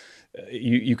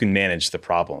 you can manage the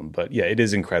problem. But yeah, it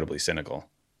is incredibly cynical.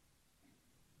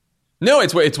 No,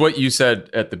 it's what you said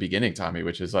at the beginning, Tommy,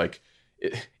 which is like,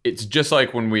 it's just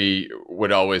like when we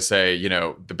would always say,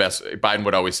 Biden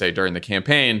would always say during the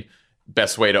campaign,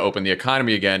 best way to open the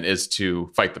economy again is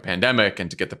to fight the pandemic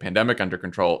and to get the pandemic under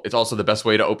control. It's also the best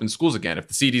way to open schools again. If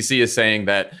the CDC is saying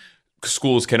that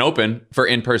schools can open for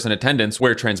in-person attendance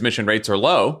where transmission rates are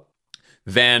low,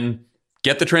 then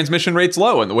get the transmission rates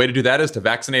low. And the way to do that is to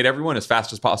vaccinate everyone as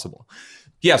fast as possible.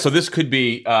 Yeah, so this could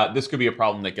be a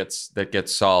problem that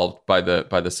gets solved by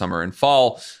the summer and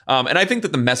fall. And I think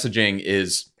that the messaging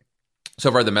is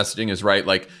right.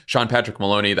 Like Sean Patrick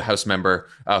Maloney, the House member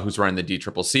who's running the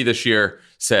DCCC this year,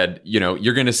 said,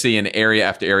 you're going to see in area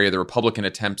after area the Republican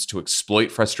attempts to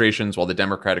exploit frustrations while the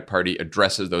Democratic Party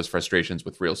addresses those frustrations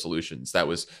with real solutions. That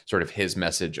was sort of his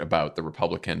message about the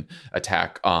Republican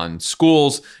attack on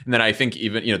schools. And then I think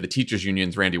even, the teachers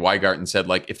unions, Randy Weigarten said,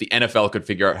 if the NFL could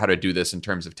figure out how to do this in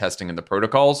terms of testing and the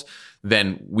protocols,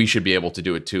 then we should be able to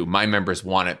do it too. My members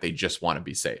want it. They just want to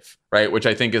be safe, right? Which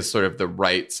I think is sort of the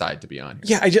right side to be on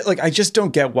here. Yeah, I just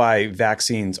don't get why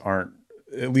vaccines aren't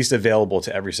at least available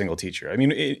to every single teacher. I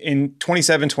mean, in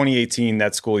 2018,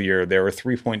 that school year, there were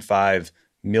 3.5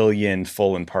 million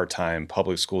full and part-time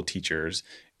public school teachers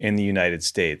in the United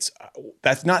States.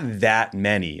 That's not that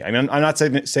many. I mean, I'm not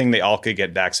saying they all could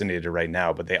get vaccinated right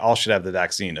now, but they all should have the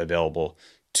vaccine available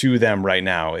to them right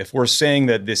now. If we're saying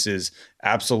that this is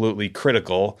absolutely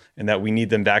critical and that we need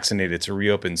them vaccinated to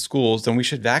reopen schools, then we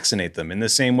should vaccinate them. In the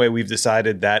same way we've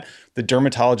decided that the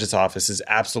dermatologist's office is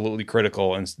absolutely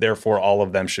critical and therefore all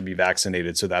of them should be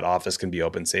vaccinated so that office can be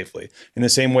open safely. In the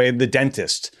same way, the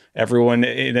dentist, everyone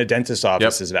in a dentist's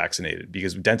office is vaccinated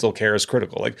because dental care is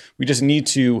critical. We just need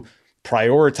to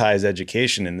prioritize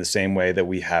education in the same way that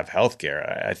we have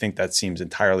healthcare. I think that seems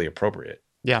entirely appropriate.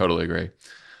 Yeah, totally agree.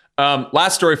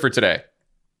 Last story for today.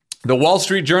 The Wall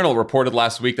Street Journal reported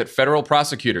last week that federal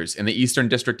prosecutors in the Eastern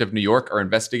District of New York are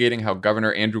investigating how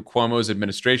Governor Andrew Cuomo's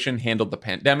administration handled the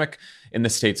pandemic in the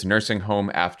state's nursing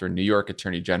home after New York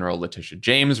Attorney General Letitia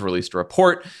James released a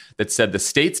report that said the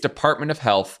state's Department of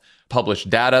Health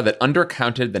published data that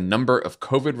undercounted the number of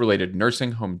COVID-related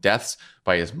nursing home deaths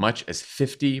by as much as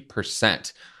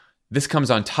 50%. This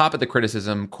comes on top of the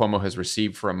criticism Cuomo has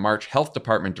received for a March Health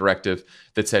Department directive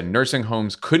that said nursing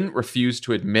homes couldn't refuse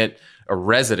to admit a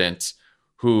resident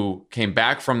who came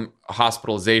back from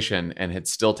hospitalization and had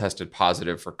still tested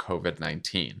positive for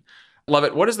COVID-19.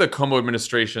 Lovett, what is the Cuomo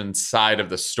administration's side of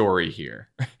the story here?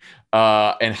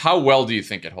 And how well do you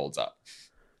think it holds up?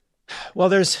 Well,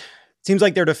 seems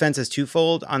like their defense is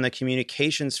twofold. On the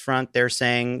communications front, they're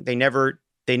saying they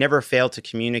never failed to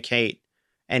communicate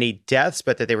any deaths,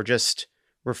 but that they were just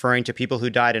referring to people who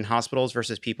died in hospitals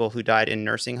versus people who died in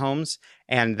nursing homes,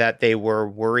 and that they were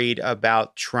worried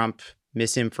about Trump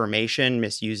misinformation,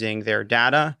 misusing their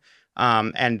data.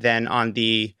 And then on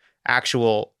the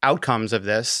actual outcomes of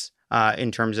this,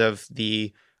 in terms of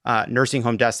the nursing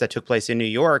home deaths that took place in New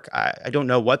York, I don't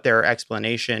know what their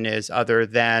explanation is other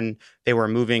than they were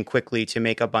moving quickly to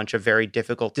make a bunch of very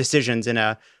difficult decisions in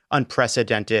an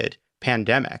unprecedented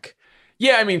pandemic.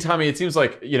 Yeah, I mean, Tommy, it seems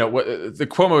like, what the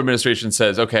Cuomo administration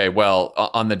says, okay, well,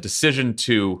 on the decision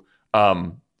to,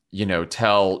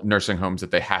 tell nursing homes that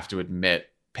they have to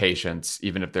admit patients,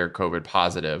 even if they're COVID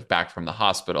positive, back from the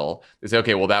hospital, they say,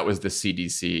 okay, well, that was the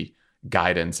CDC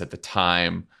guidance at the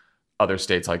time. Other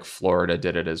states like Florida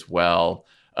did it as well.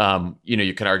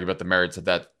 You can argue about the merits of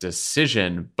that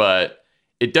decision, but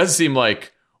it does seem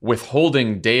like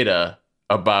withholding data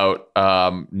about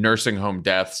nursing home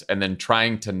deaths and then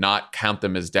trying to not count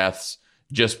them as deaths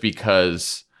just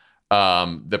because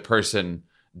the person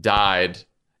died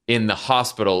in the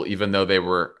hospital, even though they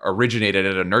were originated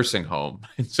at a nursing home.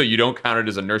 So you don't count it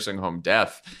as a nursing home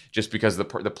death just because the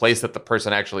place that the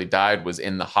person actually died was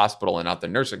in the hospital and not the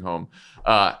nursing home.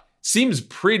 Seems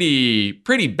pretty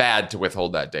bad to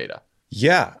withhold that data.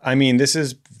 Yeah, I mean, this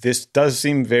is this does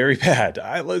seem very bad.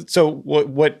 So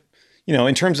what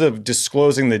in terms of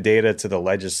disclosing the data to the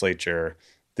legislature,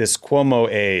 this Cuomo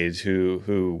aide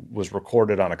who was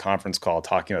recorded on a conference call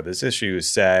talking about this issue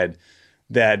said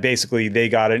that basically they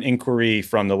got an inquiry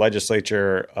from the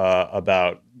legislature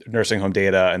about nursing home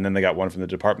data, and then they got one from the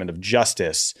Department of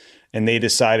Justice, and they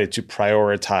decided to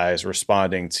prioritize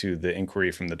responding to the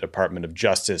inquiry from the Department of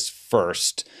Justice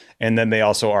first. And then they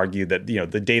also argued that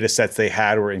the data sets they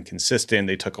had were inconsistent.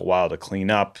 They took a while to clean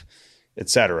up, et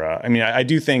cetera. I mean, I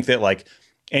do think that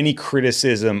any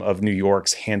criticism of New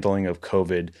York's handling of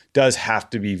COVID does have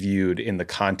to be viewed in the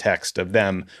context of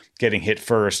them getting hit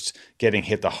first, getting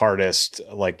hit the hardest.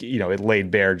 It laid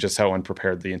bare just how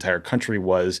unprepared the entire country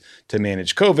was to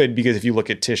manage COVID. Because if you look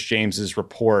at Tish James's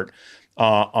report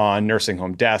on nursing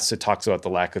home deaths, it talks about the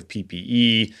lack of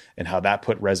PPE and how that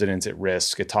put residents at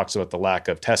risk. It talks about the lack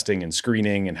of testing and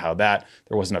screening and how there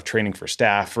wasn't enough training for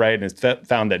staff, right? And it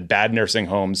found that bad nursing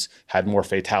homes had more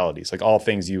fatalities, all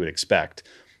things you would expect.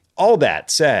 All that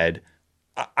said,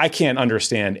 I can't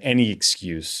understand any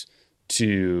excuse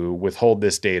to withhold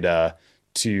this data,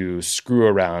 to screw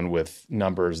around with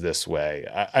numbers this way.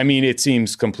 I mean, it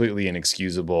seems completely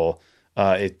inexcusable.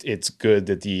 It's good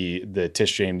that the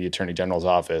Tish James, the Attorney General's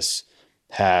office,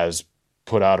 has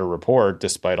put out a report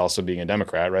despite also being a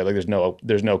Democrat, right?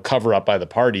 There's no cover up by the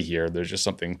party here. There's just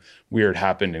something weird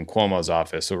happened in Cuomo's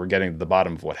office. So we're getting to the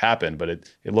bottom of what happened, but it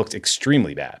looked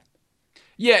extremely bad.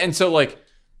 Yeah, and so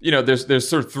there's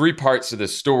sort of three parts to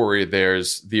this story.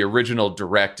 There's the original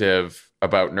directive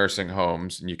about nursing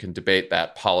homes, and you can debate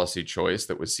that policy choice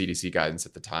that was CDC guidance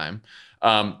at the time.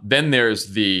 Then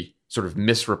there's the sort of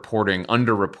misreporting,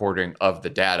 underreporting of the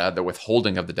data, the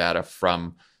withholding of the data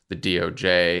from the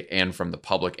DOJ and from the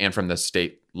public and from the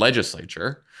state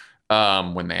legislature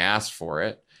when they asked for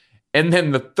it. And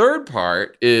then the third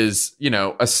part is,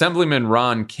 Assemblyman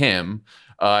Ron Kim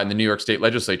in the New York State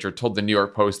Legislature told the New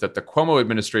York Post that the Cuomo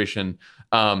administration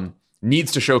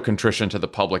needs to show contrition to the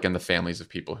public and the families of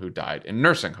people who died in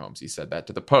nursing homes. He said that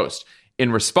to the Post.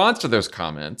 In response to those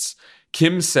comments,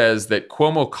 Kim says that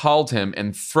Cuomo called him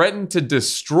and threatened to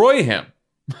destroy him.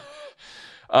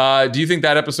 Do you think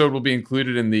that episode will be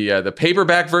included in the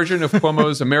paperback version of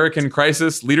Cuomo's American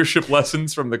Crisis: Leadership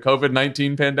Lessons from the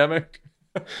COVID-19 Pandemic?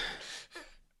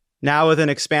 Now with an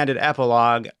expanded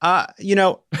epilogue,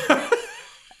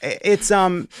 it's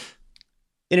in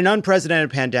an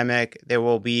unprecedented pandemic, there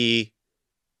will be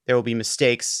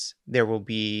mistakes. There will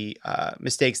be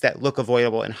mistakes that look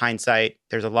avoidable in hindsight.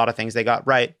 There's a lot of things they got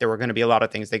right. There were going to be a lot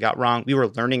of things they got wrong. We were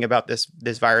learning about this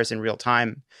virus in real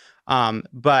time.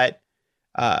 But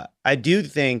I do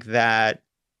think that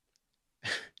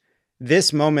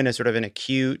this moment is sort of an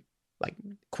acute,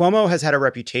 Cuomo has had a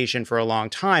reputation for a long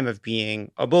time of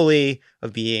being a bully,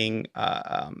 of being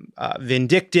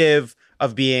vindictive,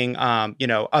 of being,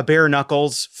 a bare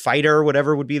knuckles fighter,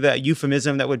 whatever would be the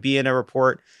euphemism that would be in a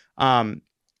report.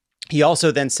 He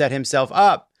also then set himself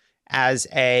up as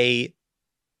a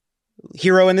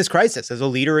hero in this crisis, as a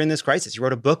leader in this crisis. He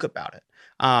wrote a book about it.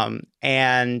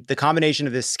 And the combination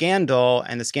of this scandal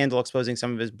and the scandal exposing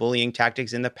some of his bullying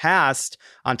tactics in the past,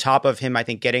 on top of him, I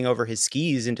think, getting over his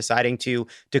skis and deciding to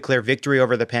declare victory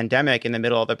over the pandemic in the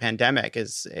middle of the pandemic,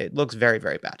 it looks very,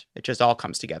 very bad. It just all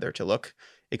comes together to look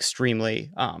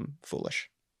extremely foolish.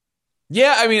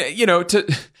 Yeah, I mean,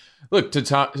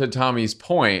 to Tommy's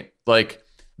point,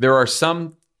 there are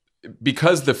some,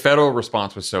 because the federal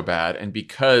response was so bad and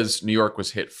because New York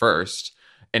was hit first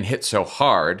and hit so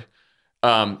hard,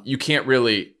 you can't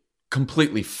really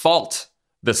completely fault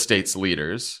the state's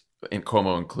leaders, and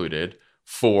Cuomo included,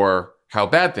 for how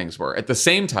bad things were. At the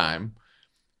same time,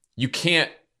 you can't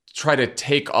try to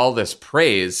take all this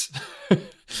praise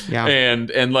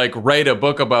and write a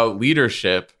book about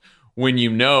leadership when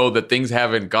you know that things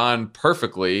haven't gone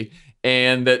perfectly,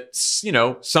 and that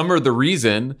some of the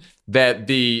reason that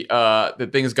that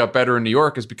things got better in New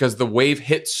York is because the wave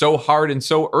hit so hard and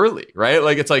so early, right?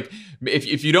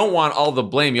 If you don't want all the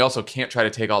blame, you also can't try to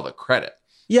take all the credit.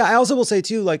 Yeah, I also will say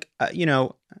too,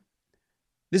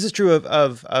 this is true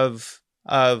of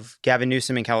Gavin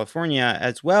Newsom in California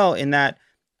as well, in that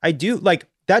I do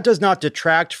that does not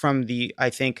detract from the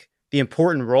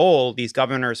important role these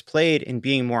governors played in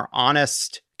being more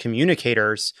honest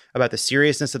communicators about the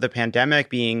seriousness of the pandemic,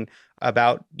 being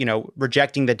about,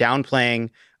 rejecting the downplaying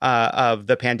of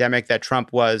the pandemic that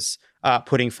Trump was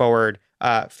putting forward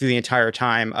through the entire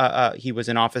time he was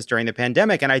in office during the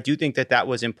pandemic. And I do think that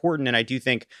was important. And I do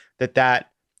think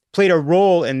that played a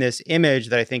role in this image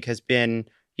that I think has been,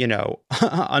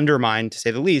 undermined, to say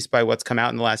the least, by what's come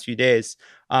out in the last few days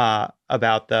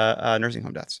about the nursing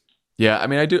home deaths. Yeah, I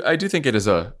mean, I do think it's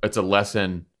a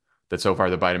lesson that so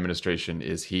far the Biden administration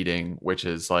is heeding, which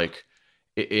is like,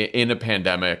 in a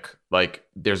pandemic, like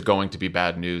there's going to be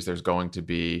bad news. There's going to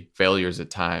be failures at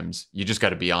times. You just got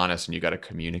to be honest, and you got to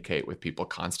communicate with people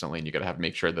constantly, and you got to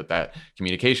make sure that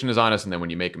communication is honest. And then when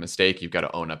you make a mistake, you've got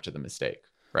to own up to the mistake.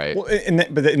 Right. Well,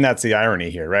 but that's the irony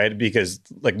here, right? Because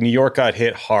like New York got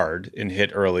hit hard and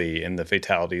hit early, and the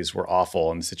fatalities were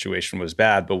awful and the situation was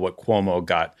bad. But what Cuomo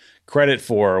got credit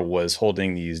for was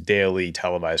holding these daily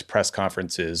televised press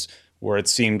conferences where it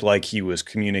seemed like he was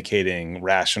communicating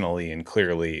rationally and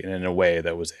clearly and in a way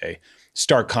that was a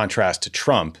stark contrast to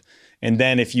Trump. And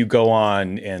then if you go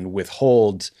on and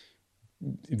withhold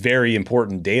very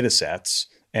important data sets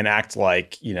and act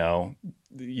like,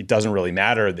 it doesn't really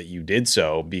matter that you did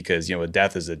so because, a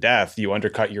death is a death, you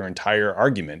undercut your entire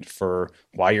argument for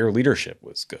why your leadership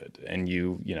was good. And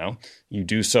you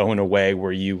do so in a way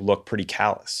where you look pretty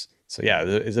callous. So yeah,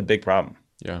 it's a big problem.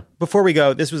 Yeah. Before we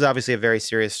go, this was obviously a very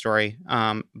serious story,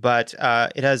 but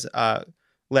it has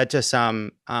led to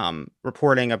some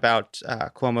reporting about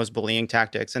Cuomo's bullying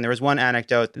tactics. And there was one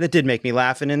anecdote that did make me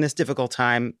laugh. And in this difficult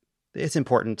time, it's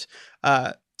important.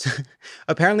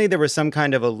 Apparently, there was some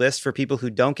kind of a list for people who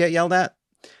don't get yelled at.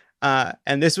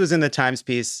 And this was in the Times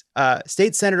piece.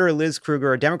 State Senator Liz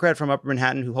Krueger, a Democrat from Upper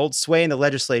Manhattan who holds sway in the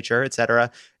legislature,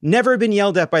 etc., never been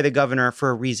yelled at by the governor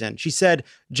for a reason. She said,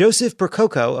 Joseph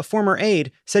Percoco, a former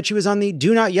aide, said she was on the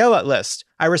do not yell at list.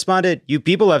 I responded, you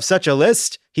people have such a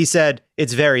list? He said,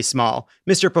 it's very small.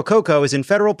 Mr. Percoco is in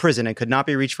federal prison and could not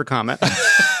be reached for comment.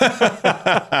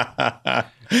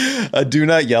 A do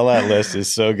not yell at list is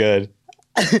so good.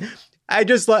 I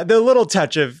just like the little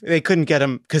touch of they couldn't get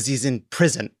him because he's in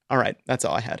prison. All right. That's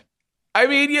all I had. I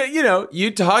mean,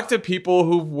 you talk to people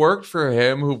who've worked for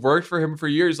him for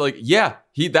years. Like, yeah,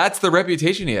 that's the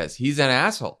reputation he has. He's an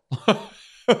asshole.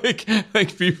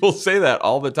 like people say that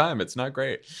all the time. It's not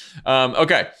great.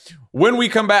 Okay. When we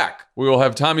come back, we will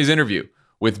have Tommy's interview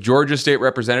with Georgia State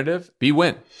Representative Bee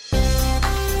Nguyen.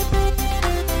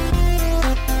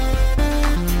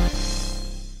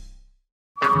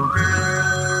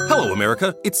 Hello,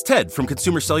 America. It's Ted from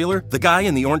Consumer Cellular, the guy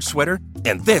in the orange sweater,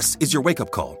 and this is your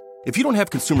wake-up call. If you don't have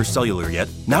Consumer Cellular yet,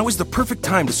 now is the perfect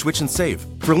time to switch and save.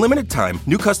 For a limited time,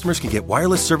 new customers can get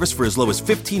wireless service for as low as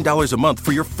 $15 a month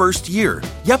for your first year.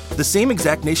 Yep, the same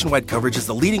exact nationwide coverage as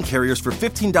the leading carriers for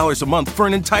 $15 a month for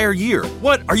an entire year.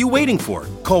 What are you waiting for?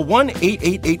 Call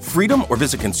 1-888-FREEDOM or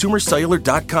visit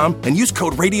consumercellular.com and use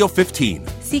code RADIO15.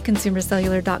 See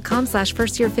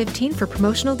consumercellular.com/firstyear15 for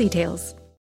promotional details.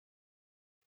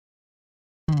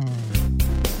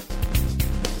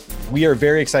 We are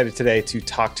very excited today to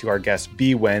talk to our guest,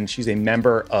 Bee Nguyen. She's a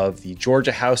member of the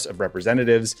Georgia House of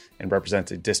Representatives and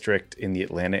represents a district in the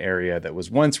Atlanta area that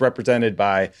was once represented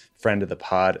by friend of the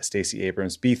pod, Stacey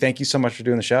Abrams. Bee, thank you so much for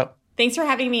doing the show. Thanks for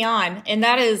having me on. And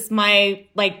that is my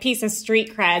piece of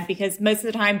street cred, because most of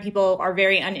the time people are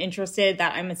very uninterested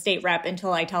that I'm a state rep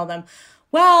until I tell them,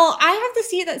 well, I have the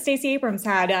seat that Stacey Abrams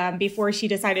had before she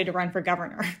decided to run for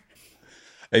governor.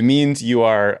 It means you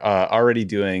are already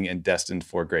doing and destined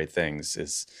for great things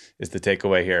is the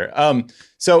takeaway here.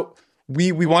 So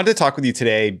we wanted to talk with you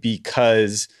today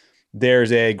because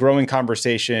there's a growing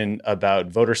conversation about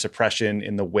voter suppression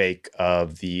in the wake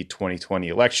of the 2020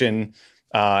 election.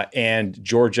 And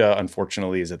Georgia,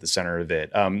 unfortunately, is at the center of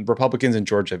it. Republicans in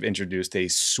Georgia have introduced a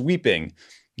sweeping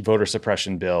voter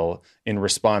suppression bill in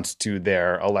response to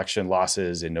their election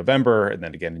losses in November and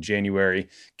then again in January.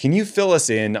 Can you fill us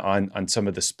in on some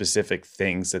of the specific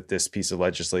things that this piece of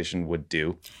legislation would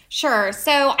do? Sure.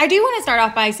 So I do want to start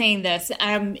off by saying this.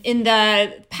 In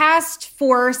the past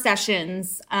 4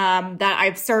 sessions that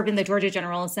I've served in the Georgia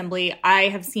General Assembly, I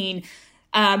have seen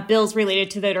bills related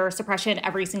to voter suppression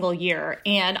every single year.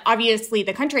 And obviously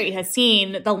the country has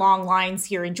seen the long lines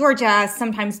here in Georgia,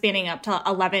 sometimes spanning up to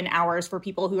 11 hours for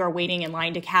people who are waiting in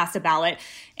line to cast a ballot.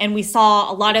 And we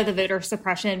saw a lot of the voter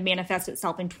suppression manifest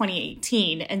itself in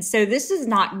 2018. And so this is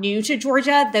not new to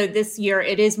Georgia, though this year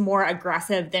it is more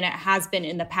aggressive than it has been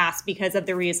in the past because of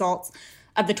the results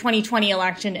of the 2020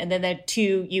 election and then the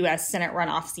 2 U.S. Senate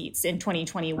runoff seats in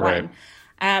 2021. Right.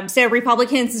 So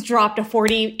Republicans dropped a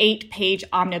 48-page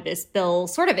omnibus bill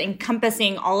sort of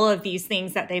encompassing all of these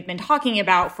things that they've been talking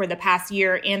about for the past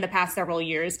year and the past several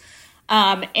years.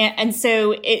 And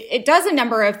so it does a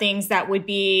number of things that would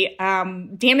be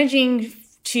damaging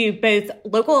to both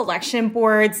local election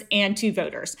boards and to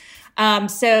voters.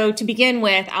 So to begin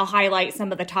with, I'll highlight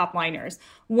some of the top liners.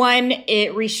 One,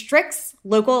 it restricts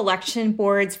local election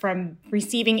boards from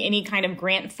receiving any kind of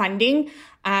grant funding.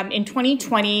 In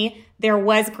 2020, there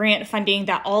was grant funding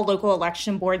that all local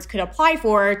election boards could apply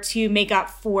for to make up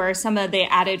for some of the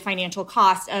added financial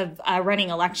cost of running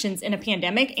elections in a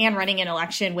pandemic and running an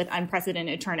election with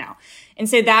unprecedented turnout. And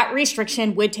so that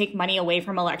restriction would take money away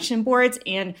from election boards.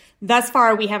 And thus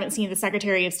far, we haven't seen the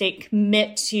Secretary of State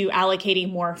commit to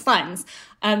allocating more funds.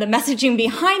 The messaging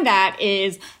behind that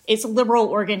is it's liberal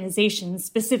organizations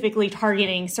specifically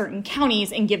targeting certain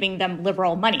counties and giving them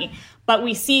liberal money. But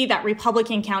we see that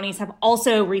Republican counties have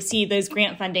also received those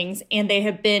grant fundings, and they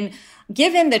have been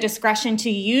given the discretion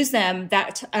to use them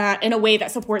that in a way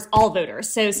that supports all voters.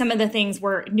 So some of the things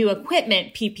were new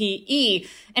equipment, PPE,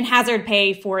 and hazard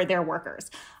pay for their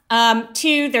workers.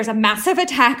 Two, there's a massive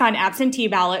attack on absentee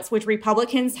ballots, which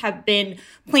Republicans have been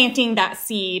planting that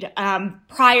seed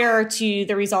prior to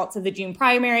the results of the June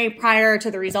primary, prior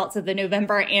to the results of the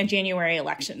November and January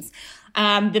elections.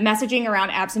 The messaging around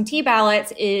absentee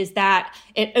ballots is that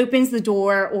it opens the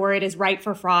door or it is ripe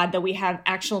for fraud, though we have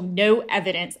actual no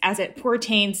evidence as it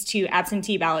pertains to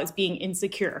absentee ballots being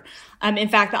insecure. In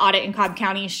fact, the audit in Cobb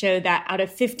County showed that out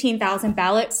of 15,000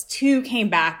 ballots, 2 came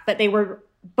back, but they were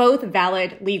both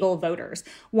valid legal voters.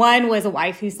 One was a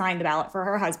wife who signed the ballot for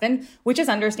her husband, which is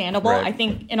understandable. Right. I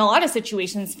think in a lot of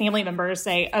situations, family members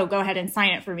say, oh, go ahead and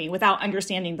sign it for me without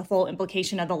understanding the full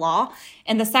implication of the law.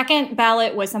 And the second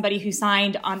ballot was somebody who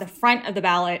signed on the front of the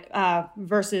ballot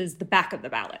versus the back of the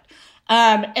ballot.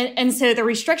 And so the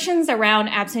restrictions around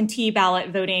absentee ballot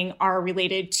voting are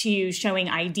related to showing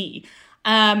ID.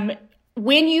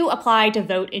 When you apply to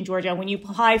vote in Georgia, when you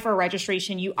apply for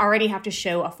registration, you already have to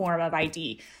show a form of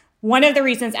ID. One of the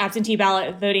reasons absentee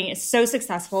ballot voting is so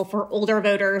successful for older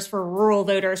voters, for rural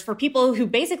voters, for people who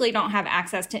basically don't have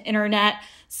access to internet,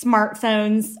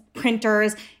 smartphones,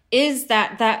 printers, is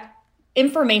that that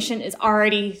information is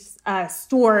already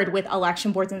stored with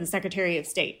election boards and the Secretary of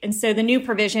State. And so the new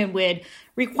provision would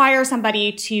require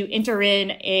somebody to enter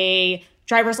in a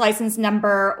driver's license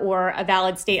number or a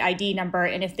valid state ID number.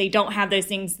 And if they don't have those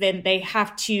things, then they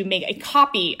have to make a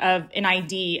copy of an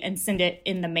ID and send it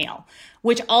in the mail,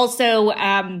 which also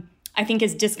I think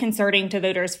is disconcerting to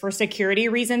voters for security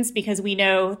reasons, because we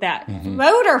know that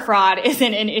voter fraud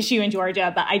isn't an issue in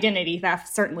Georgia, but identity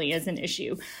theft certainly is an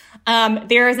issue.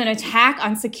 There is an attack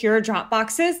on secure drop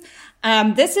boxes.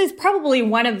 This is probably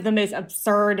one of the most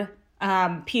absurd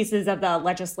pieces of the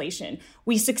legislation.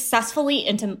 We successfully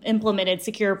implemented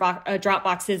secure drop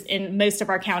boxes in most of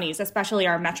our counties, especially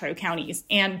our metro counties.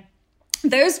 And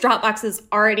those drop boxes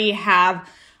already have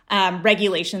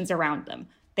regulations around them.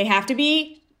 They have to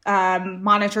be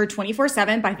monitored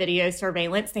 24/7 by video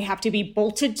surveillance. They have to be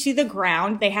bolted to the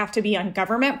ground. They have to be on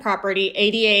government property,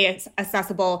 ADA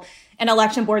accessible, and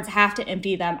election boards have to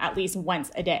empty them at least once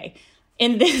a day.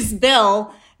 In this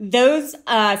bill, those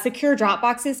secure drop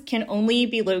boxes can only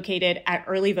be located at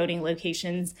early voting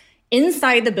locations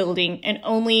inside the building and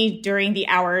only during the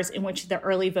hours in which the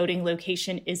early voting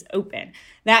location is open.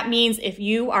 That means if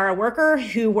you are a worker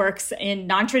who works in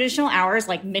non-traditional hours,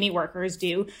 like many workers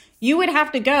do, you would have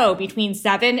to go between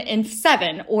 7 and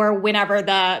 7 or whenever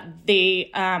the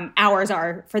hours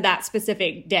are for that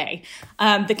specific day.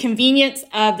 The convenience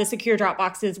of the secure drop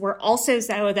boxes were also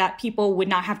so that people would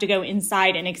not have to go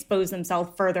inside and expose themselves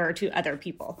further to other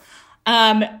people.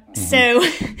 So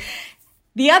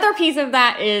the other piece of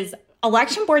that is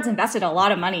election boards invested a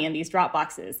lot of money in these drop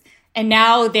boxes, and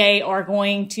now they are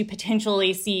going to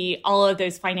potentially see all of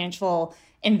those financial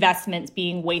investments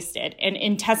being wasted. And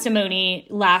in testimony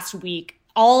last week,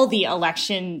 all the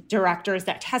election directors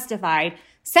that testified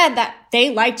said that they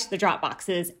liked the drop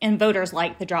boxes and voters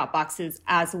liked the drop boxes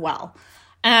as well.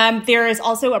 There is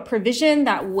also a provision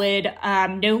that would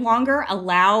no longer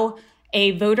allow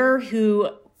a voter who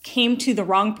came to the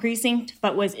wrong precinct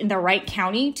but was in the right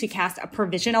county to cast a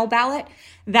provisional ballot.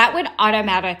 That would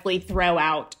automatically throw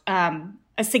out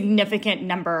a significant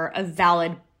number of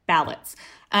valid ballots.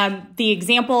 The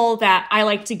example that I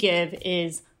like to give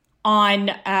is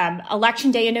on Election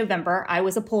Day in November, I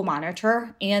was a poll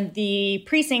monitor, and the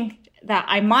precinct that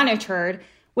I monitored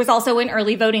was also an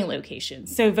early voting location.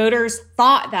 So voters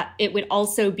thought that it would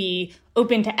also be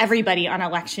open to everybody on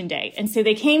Election Day. And so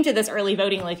they came to this early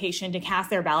voting location to cast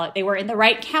their ballot. They were in the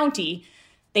right county.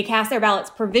 They cast their ballots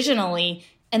provisionally,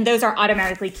 and those are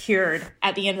automatically cured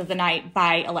at the end of the night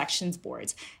by elections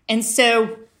boards. And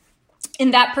so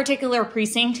in that particular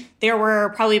precinct, there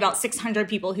were probably about 600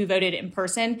 people who voted in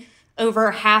person.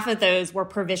 Over half of those were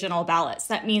provisional ballots.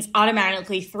 That means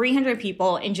automatically 300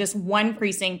 people in just one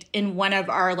precinct in one of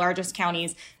our largest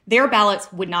counties, their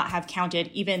ballots would not have counted,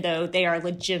 even though they are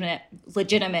legitimate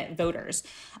voters.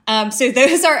 So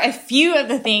those are a few of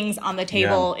the things on the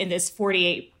table in this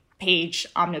 48-page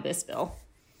omnibus bill.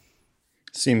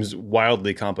 Seems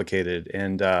wildly complicated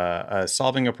and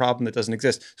solving a problem that doesn't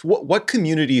exist. So what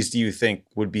communities do you think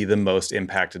would be the most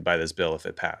impacted by this bill if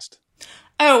it passed?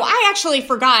 Oh, I actually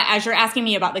forgot, as you're asking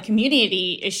me about the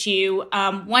community issue,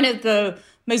 one of the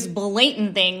most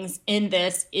blatant things in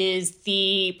this is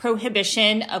the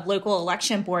prohibition of local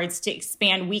election boards to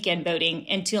expand weekend voting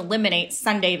and to eliminate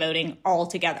Sunday voting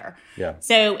altogether. Yeah.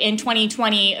 So in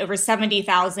 2020, over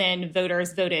 70,000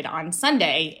 voters voted on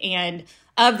Sunday, and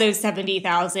of those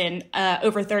 70,000,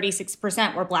 over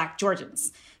 36% were Black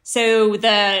Georgians. So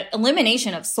the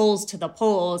elimination of souls to the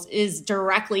polls is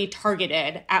directly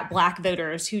targeted at Black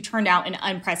voters who turned out in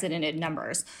unprecedented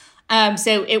numbers.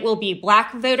 So it will be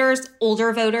Black voters,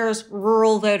 older voters,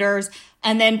 rural voters,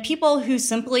 and then people who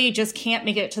simply just can't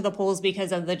make it to the polls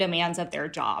because of the demands of their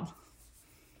job.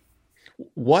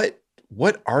 What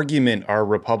argument are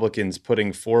Republicans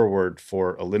putting forward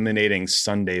for eliminating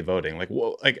Sunday voting?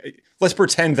 Let's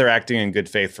pretend they're acting in good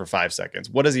faith for 5 seconds.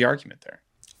 What is the argument there?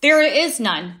 There is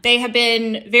none. They have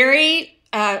been very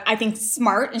I think,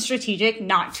 smart and strategic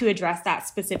not to address that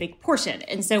specific portion.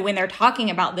 And so when they're talking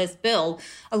about this bill,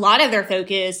 a lot of their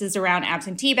focus is around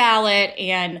absentee ballot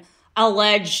and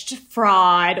alleged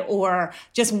fraud, or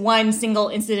just one single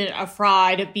incident of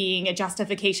fraud being a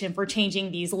justification for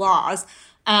changing these laws.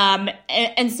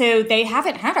 And so they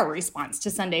haven't had a response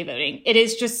to Sunday voting. It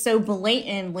is just so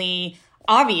blatantly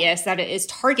obvious that it is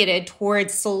targeted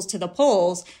towards souls to the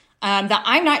polls, that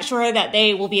I'm not sure that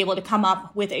they will be able to come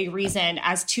up with a reason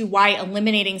as to why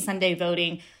eliminating Sunday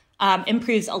voting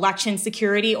improves election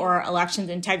security or elections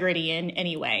integrity in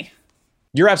any way.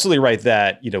 You're absolutely right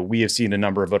that, we have seen a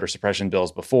number of voter suppression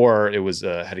bills before. It was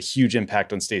had a huge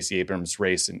impact on Stacey Abrams'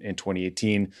 race in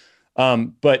 2018.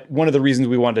 But one of the reasons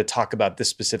we wanted to talk about this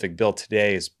specific bill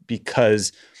today is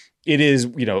because it is,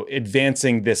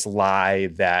 advancing this lie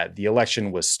that the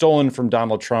election was stolen from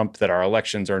Donald Trump, that our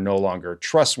elections are no longer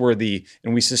trustworthy.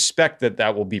 And we suspect that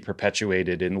that will be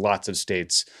perpetuated in lots of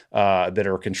states that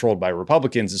are controlled by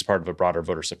Republicans as part of a broader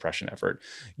voter suppression effort.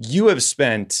 You have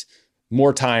spent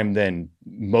more time than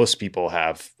most people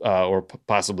have or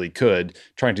possibly could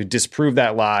trying to disprove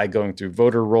that lie, going through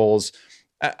voter rolls.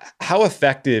 How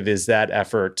effective is that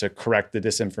effort to correct the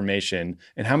disinformation,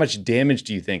 and how much damage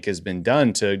do you think has been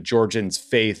done to Georgians'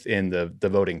 faith in the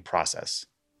voting process?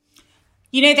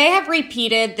 They have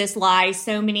repeated this lie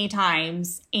so many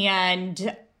times,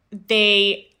 and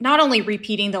they not only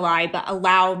repeating the lie, but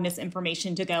allow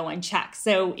misinformation to go unchecked.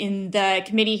 So in the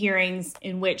committee hearings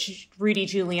in which Rudy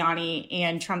Giuliani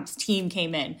and Trump's team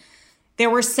came in, there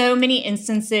were so many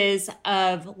instances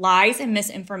of lies and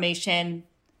misinformation,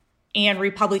 and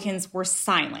Republicans were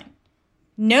silent,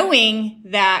 knowing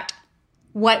that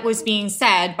what was being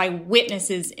said by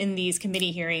witnesses in these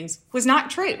committee hearings was not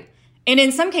true. And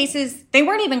in some cases, they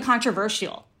weren't even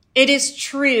controversial. It is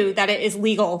true that it is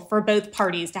legal for both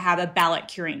parties to have a ballot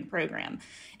curing program.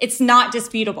 It's not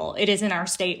disputable. It is in our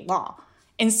state law.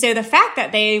 And so the fact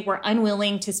that they were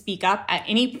unwilling to speak up at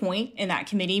any point in that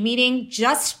committee meeting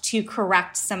just to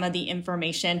correct some of the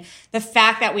information, the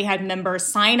fact that we had members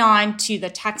sign on to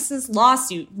the Texas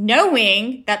lawsuit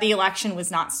knowing that the election was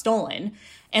not stolen,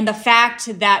 and the fact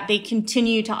that they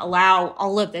continue to allow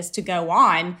all of this to go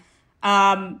on,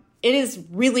 it is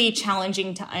really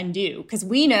challenging to undo, because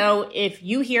we know if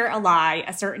you hear a lie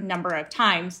a certain number of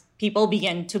times, people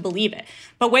begin to believe it.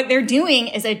 But what they're doing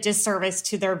is a disservice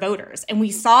to their voters. And we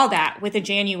saw that with the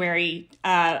January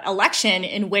election,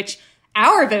 in which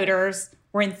our voters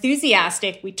were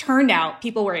enthusiastic. We turned out.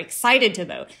 People were excited to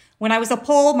vote. When I was a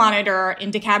poll monitor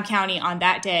in DeKalb County on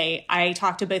that day, I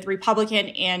talked to both Republican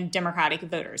and Democratic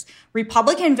voters.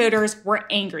 Republican voters were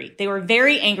angry. They were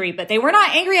very angry, but they were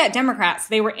not angry at Democrats.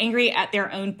 They were angry at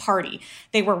their own party.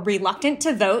 They were reluctant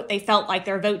to vote. They felt like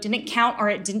their vote didn't count or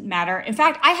it didn't matter. In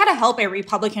fact, I had to help a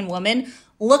Republican woman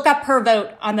look up her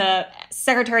vote on the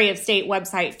Secretary of State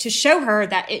website to show her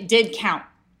that it did count.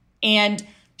 And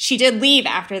she did leave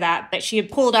after that, but she had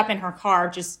pulled up in her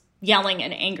car just yelling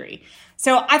and angry.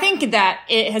 So I think that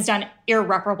it has done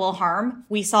irreparable harm.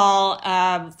 We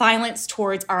saw violence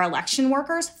towards our election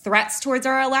workers, threats towards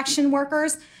our election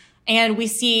workers, and we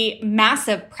see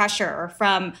massive pressure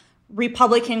from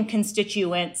Republican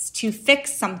constituents to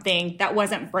fix something that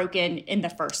wasn't broken in the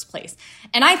first place.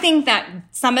 And I think that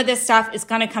some of this stuff is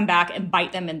going to come back and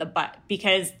bite them in the butt,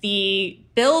 because the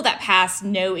bill that passed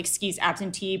no excuse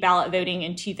absentee ballot voting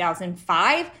in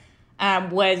 2005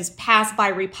 was passed by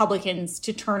Republicans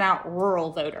to turn out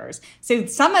rural voters. So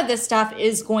some of this stuff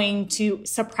is going to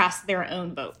suppress their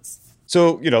own votes.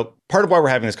 So, part of why we're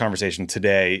having this conversation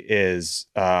today is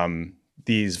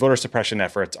these voter suppression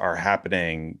efforts are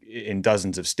happening in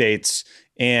dozens of states,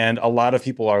 and a lot of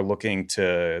people are looking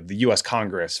to the U.S.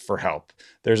 Congress for help.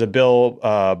 There's a bill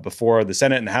before the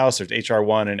Senate and the House, there's H.R.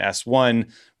 1 and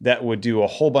S1, that would do a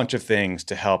whole bunch of things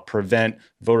to help prevent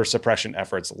voter suppression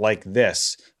efforts like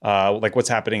this, like what's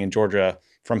happening in Georgia,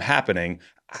 from happening.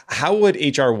 How would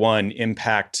H.R. 1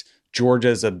 impact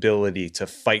Georgia's ability to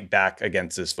fight back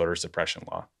against this voter suppression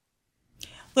law?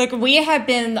 Look, we have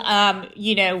been,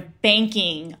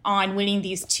 banking on winning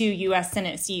these 2 U.S.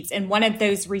 Senate seats. And one of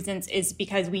those reasons is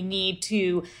because we need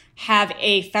to have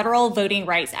a federal Voting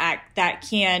Rights Act that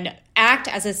can act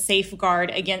as a safeguard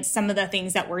against some of the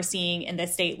things that we're seeing in the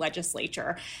state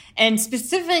legislature. And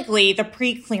specifically, the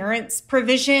pre-clearance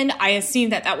provision, I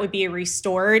assume that would be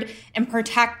restored and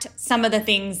protect some of the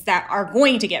things that are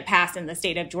going to get passed in the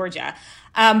state of Georgia.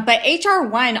 But H.R.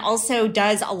 1 also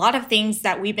does a lot of things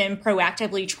that we've been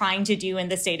proactively trying to do in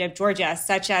the state of Georgia,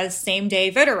 such as same-day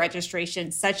voter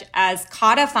registration, such as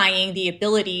codifying the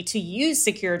ability to use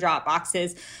secure drop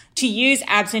boxes, to use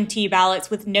absentee ballots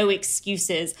with no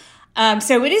excuses.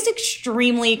 So it is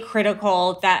extremely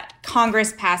critical that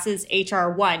Congress passes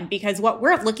H.R. 1, because what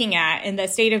we're looking at in the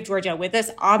state of Georgia with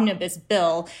this omnibus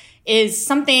bill is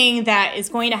something that is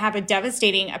going to have a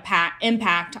devastating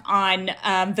impact on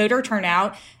voter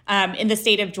turnout in the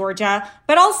state of Georgia.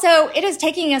 But also, it is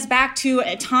taking us back to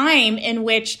a time in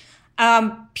which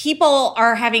people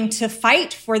are having to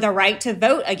fight for the right to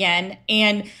vote again.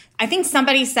 And I think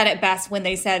somebody said it best when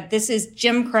they said, this is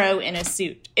Jim Crow in a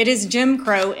suit. It is Jim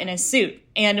Crow in a suit.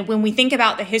 And when we think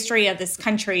about the history of this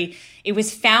country, it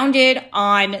was founded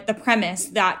on the premise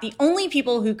that the only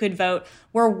people who could vote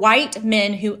were white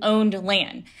men who owned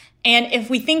land. And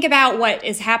if we think about what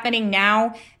is happening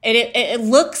now, it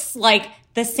looks like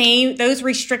those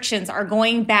restrictions are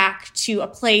going back to a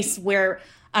place where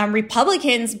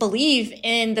Republicans believe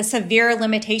in the severe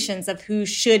limitations of who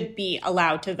should be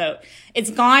allowed to vote.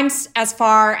 It's gone as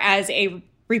far as a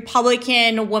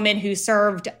Republican woman who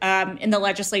served in the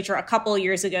legislature a couple of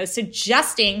years ago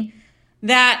suggesting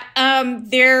that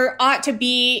there ought to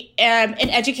be an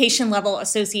education level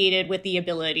associated with the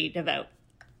ability to vote.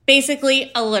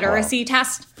 Basically, a literacy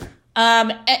test.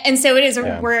 And so it is.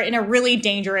 We're in a really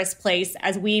dangerous place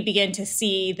as we begin to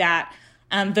see that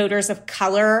voters of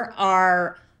color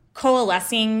are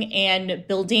coalescing and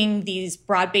building these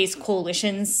broad-based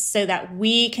coalitions so that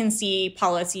we can see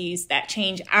policies that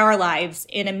change our lives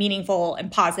in a meaningful and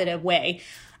positive way.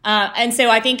 And so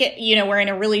I think, we're in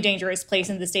a really dangerous place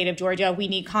in the state of Georgia. We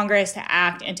need Congress to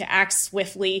act and to act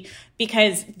swiftly,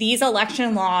 because these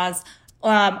election laws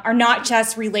are not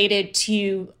just related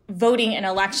to voting in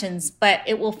elections, but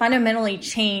it will fundamentally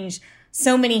change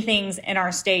so many things in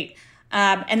our state.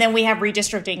 And then we have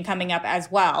redistricting coming up as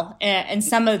well. And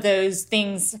some of those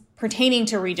things pertaining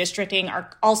to redistricting are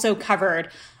also covered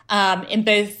in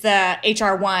both the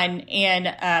H.R. 1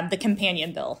 and the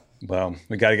companion bill. Well,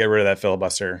 we got to get rid of that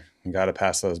filibuster. We got to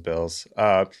pass those bills.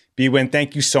 Bee-Win,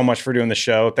 thank you so much for doing the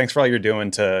show. Thanks for all you're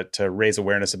doing to raise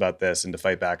awareness about this and to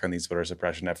fight back on these voter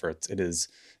suppression efforts. It is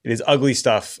ugly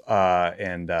stuff,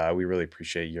 and we really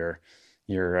appreciate your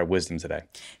wisdom today.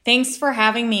 Thanks for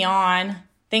having me on.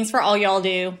 Thanks for all y'all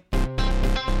do.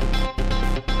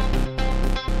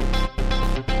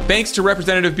 Thanks to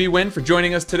Representative Bee-Win for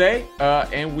joining us today,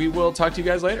 and we will talk to you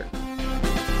guys later.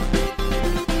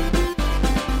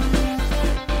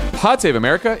 Pod Save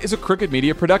America is a Crooked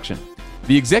Media production.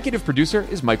 The executive producer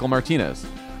is Michael Martinez.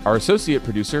 Our associate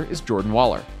producer is Jordan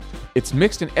Waller. It's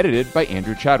mixed and edited by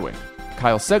Andrew Chadwick.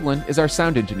 Kyle Seglin is our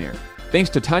sound engineer. Thanks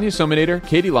to Tanya Sominator,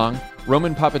 Katie Long,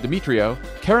 Roman Papadimitriou,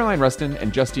 Caroline Rustin,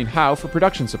 and Justine Howe for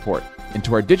production support, and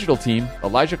to our digital team,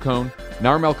 Elijah Cohn,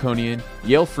 Nar Melkonian,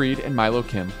 Yale Freed, and Milo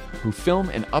Kim, who film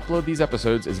and upload these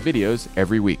episodes as videos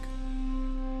every week.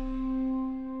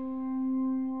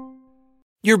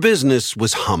 Your business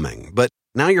was humming, but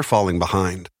now you're falling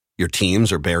behind. Your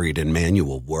teams are buried in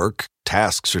manual work,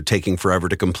 tasks are taking forever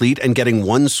to complete, and getting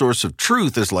one source of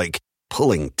truth is like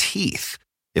pulling teeth.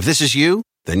 If this is you,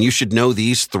 then you should know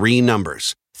these 3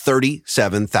 numbers.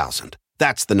 37,000.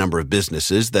 That's the number of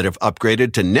businesses that have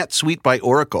upgraded to NetSuite by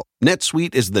Oracle.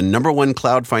 NetSuite is the #1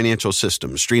 cloud financial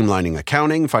system, streamlining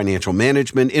accounting, financial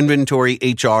management, inventory,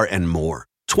 HR, and more.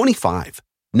 25.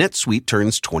 NetSuite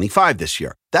turns 25 this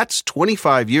year. That's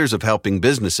 25 years of helping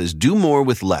businesses do more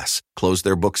with less, close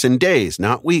their books in days,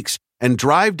 not weeks, and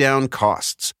drive down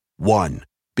costs. 1.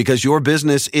 Because your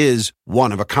business is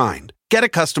one of a kind. Get a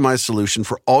customized solution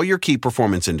for all your key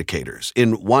performance indicators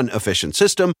in one efficient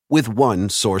system with one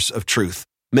source of truth.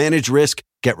 Manage risk,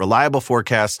 get reliable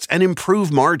forecasts, and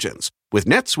improve margins. With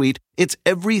NetSuite, it's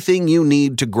everything you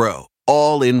need to grow,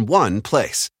 all in one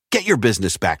place. Get your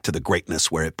business back to the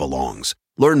greatness where it belongs.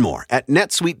 Learn more at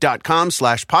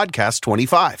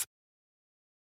netsuite.com/podcast25.